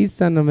 Keep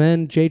sending them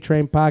in.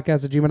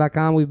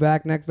 jtrainpodcast@gmail.com. We'll be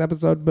back next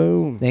episode.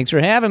 Boom. Thanks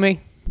for having me.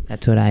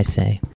 That's what I say.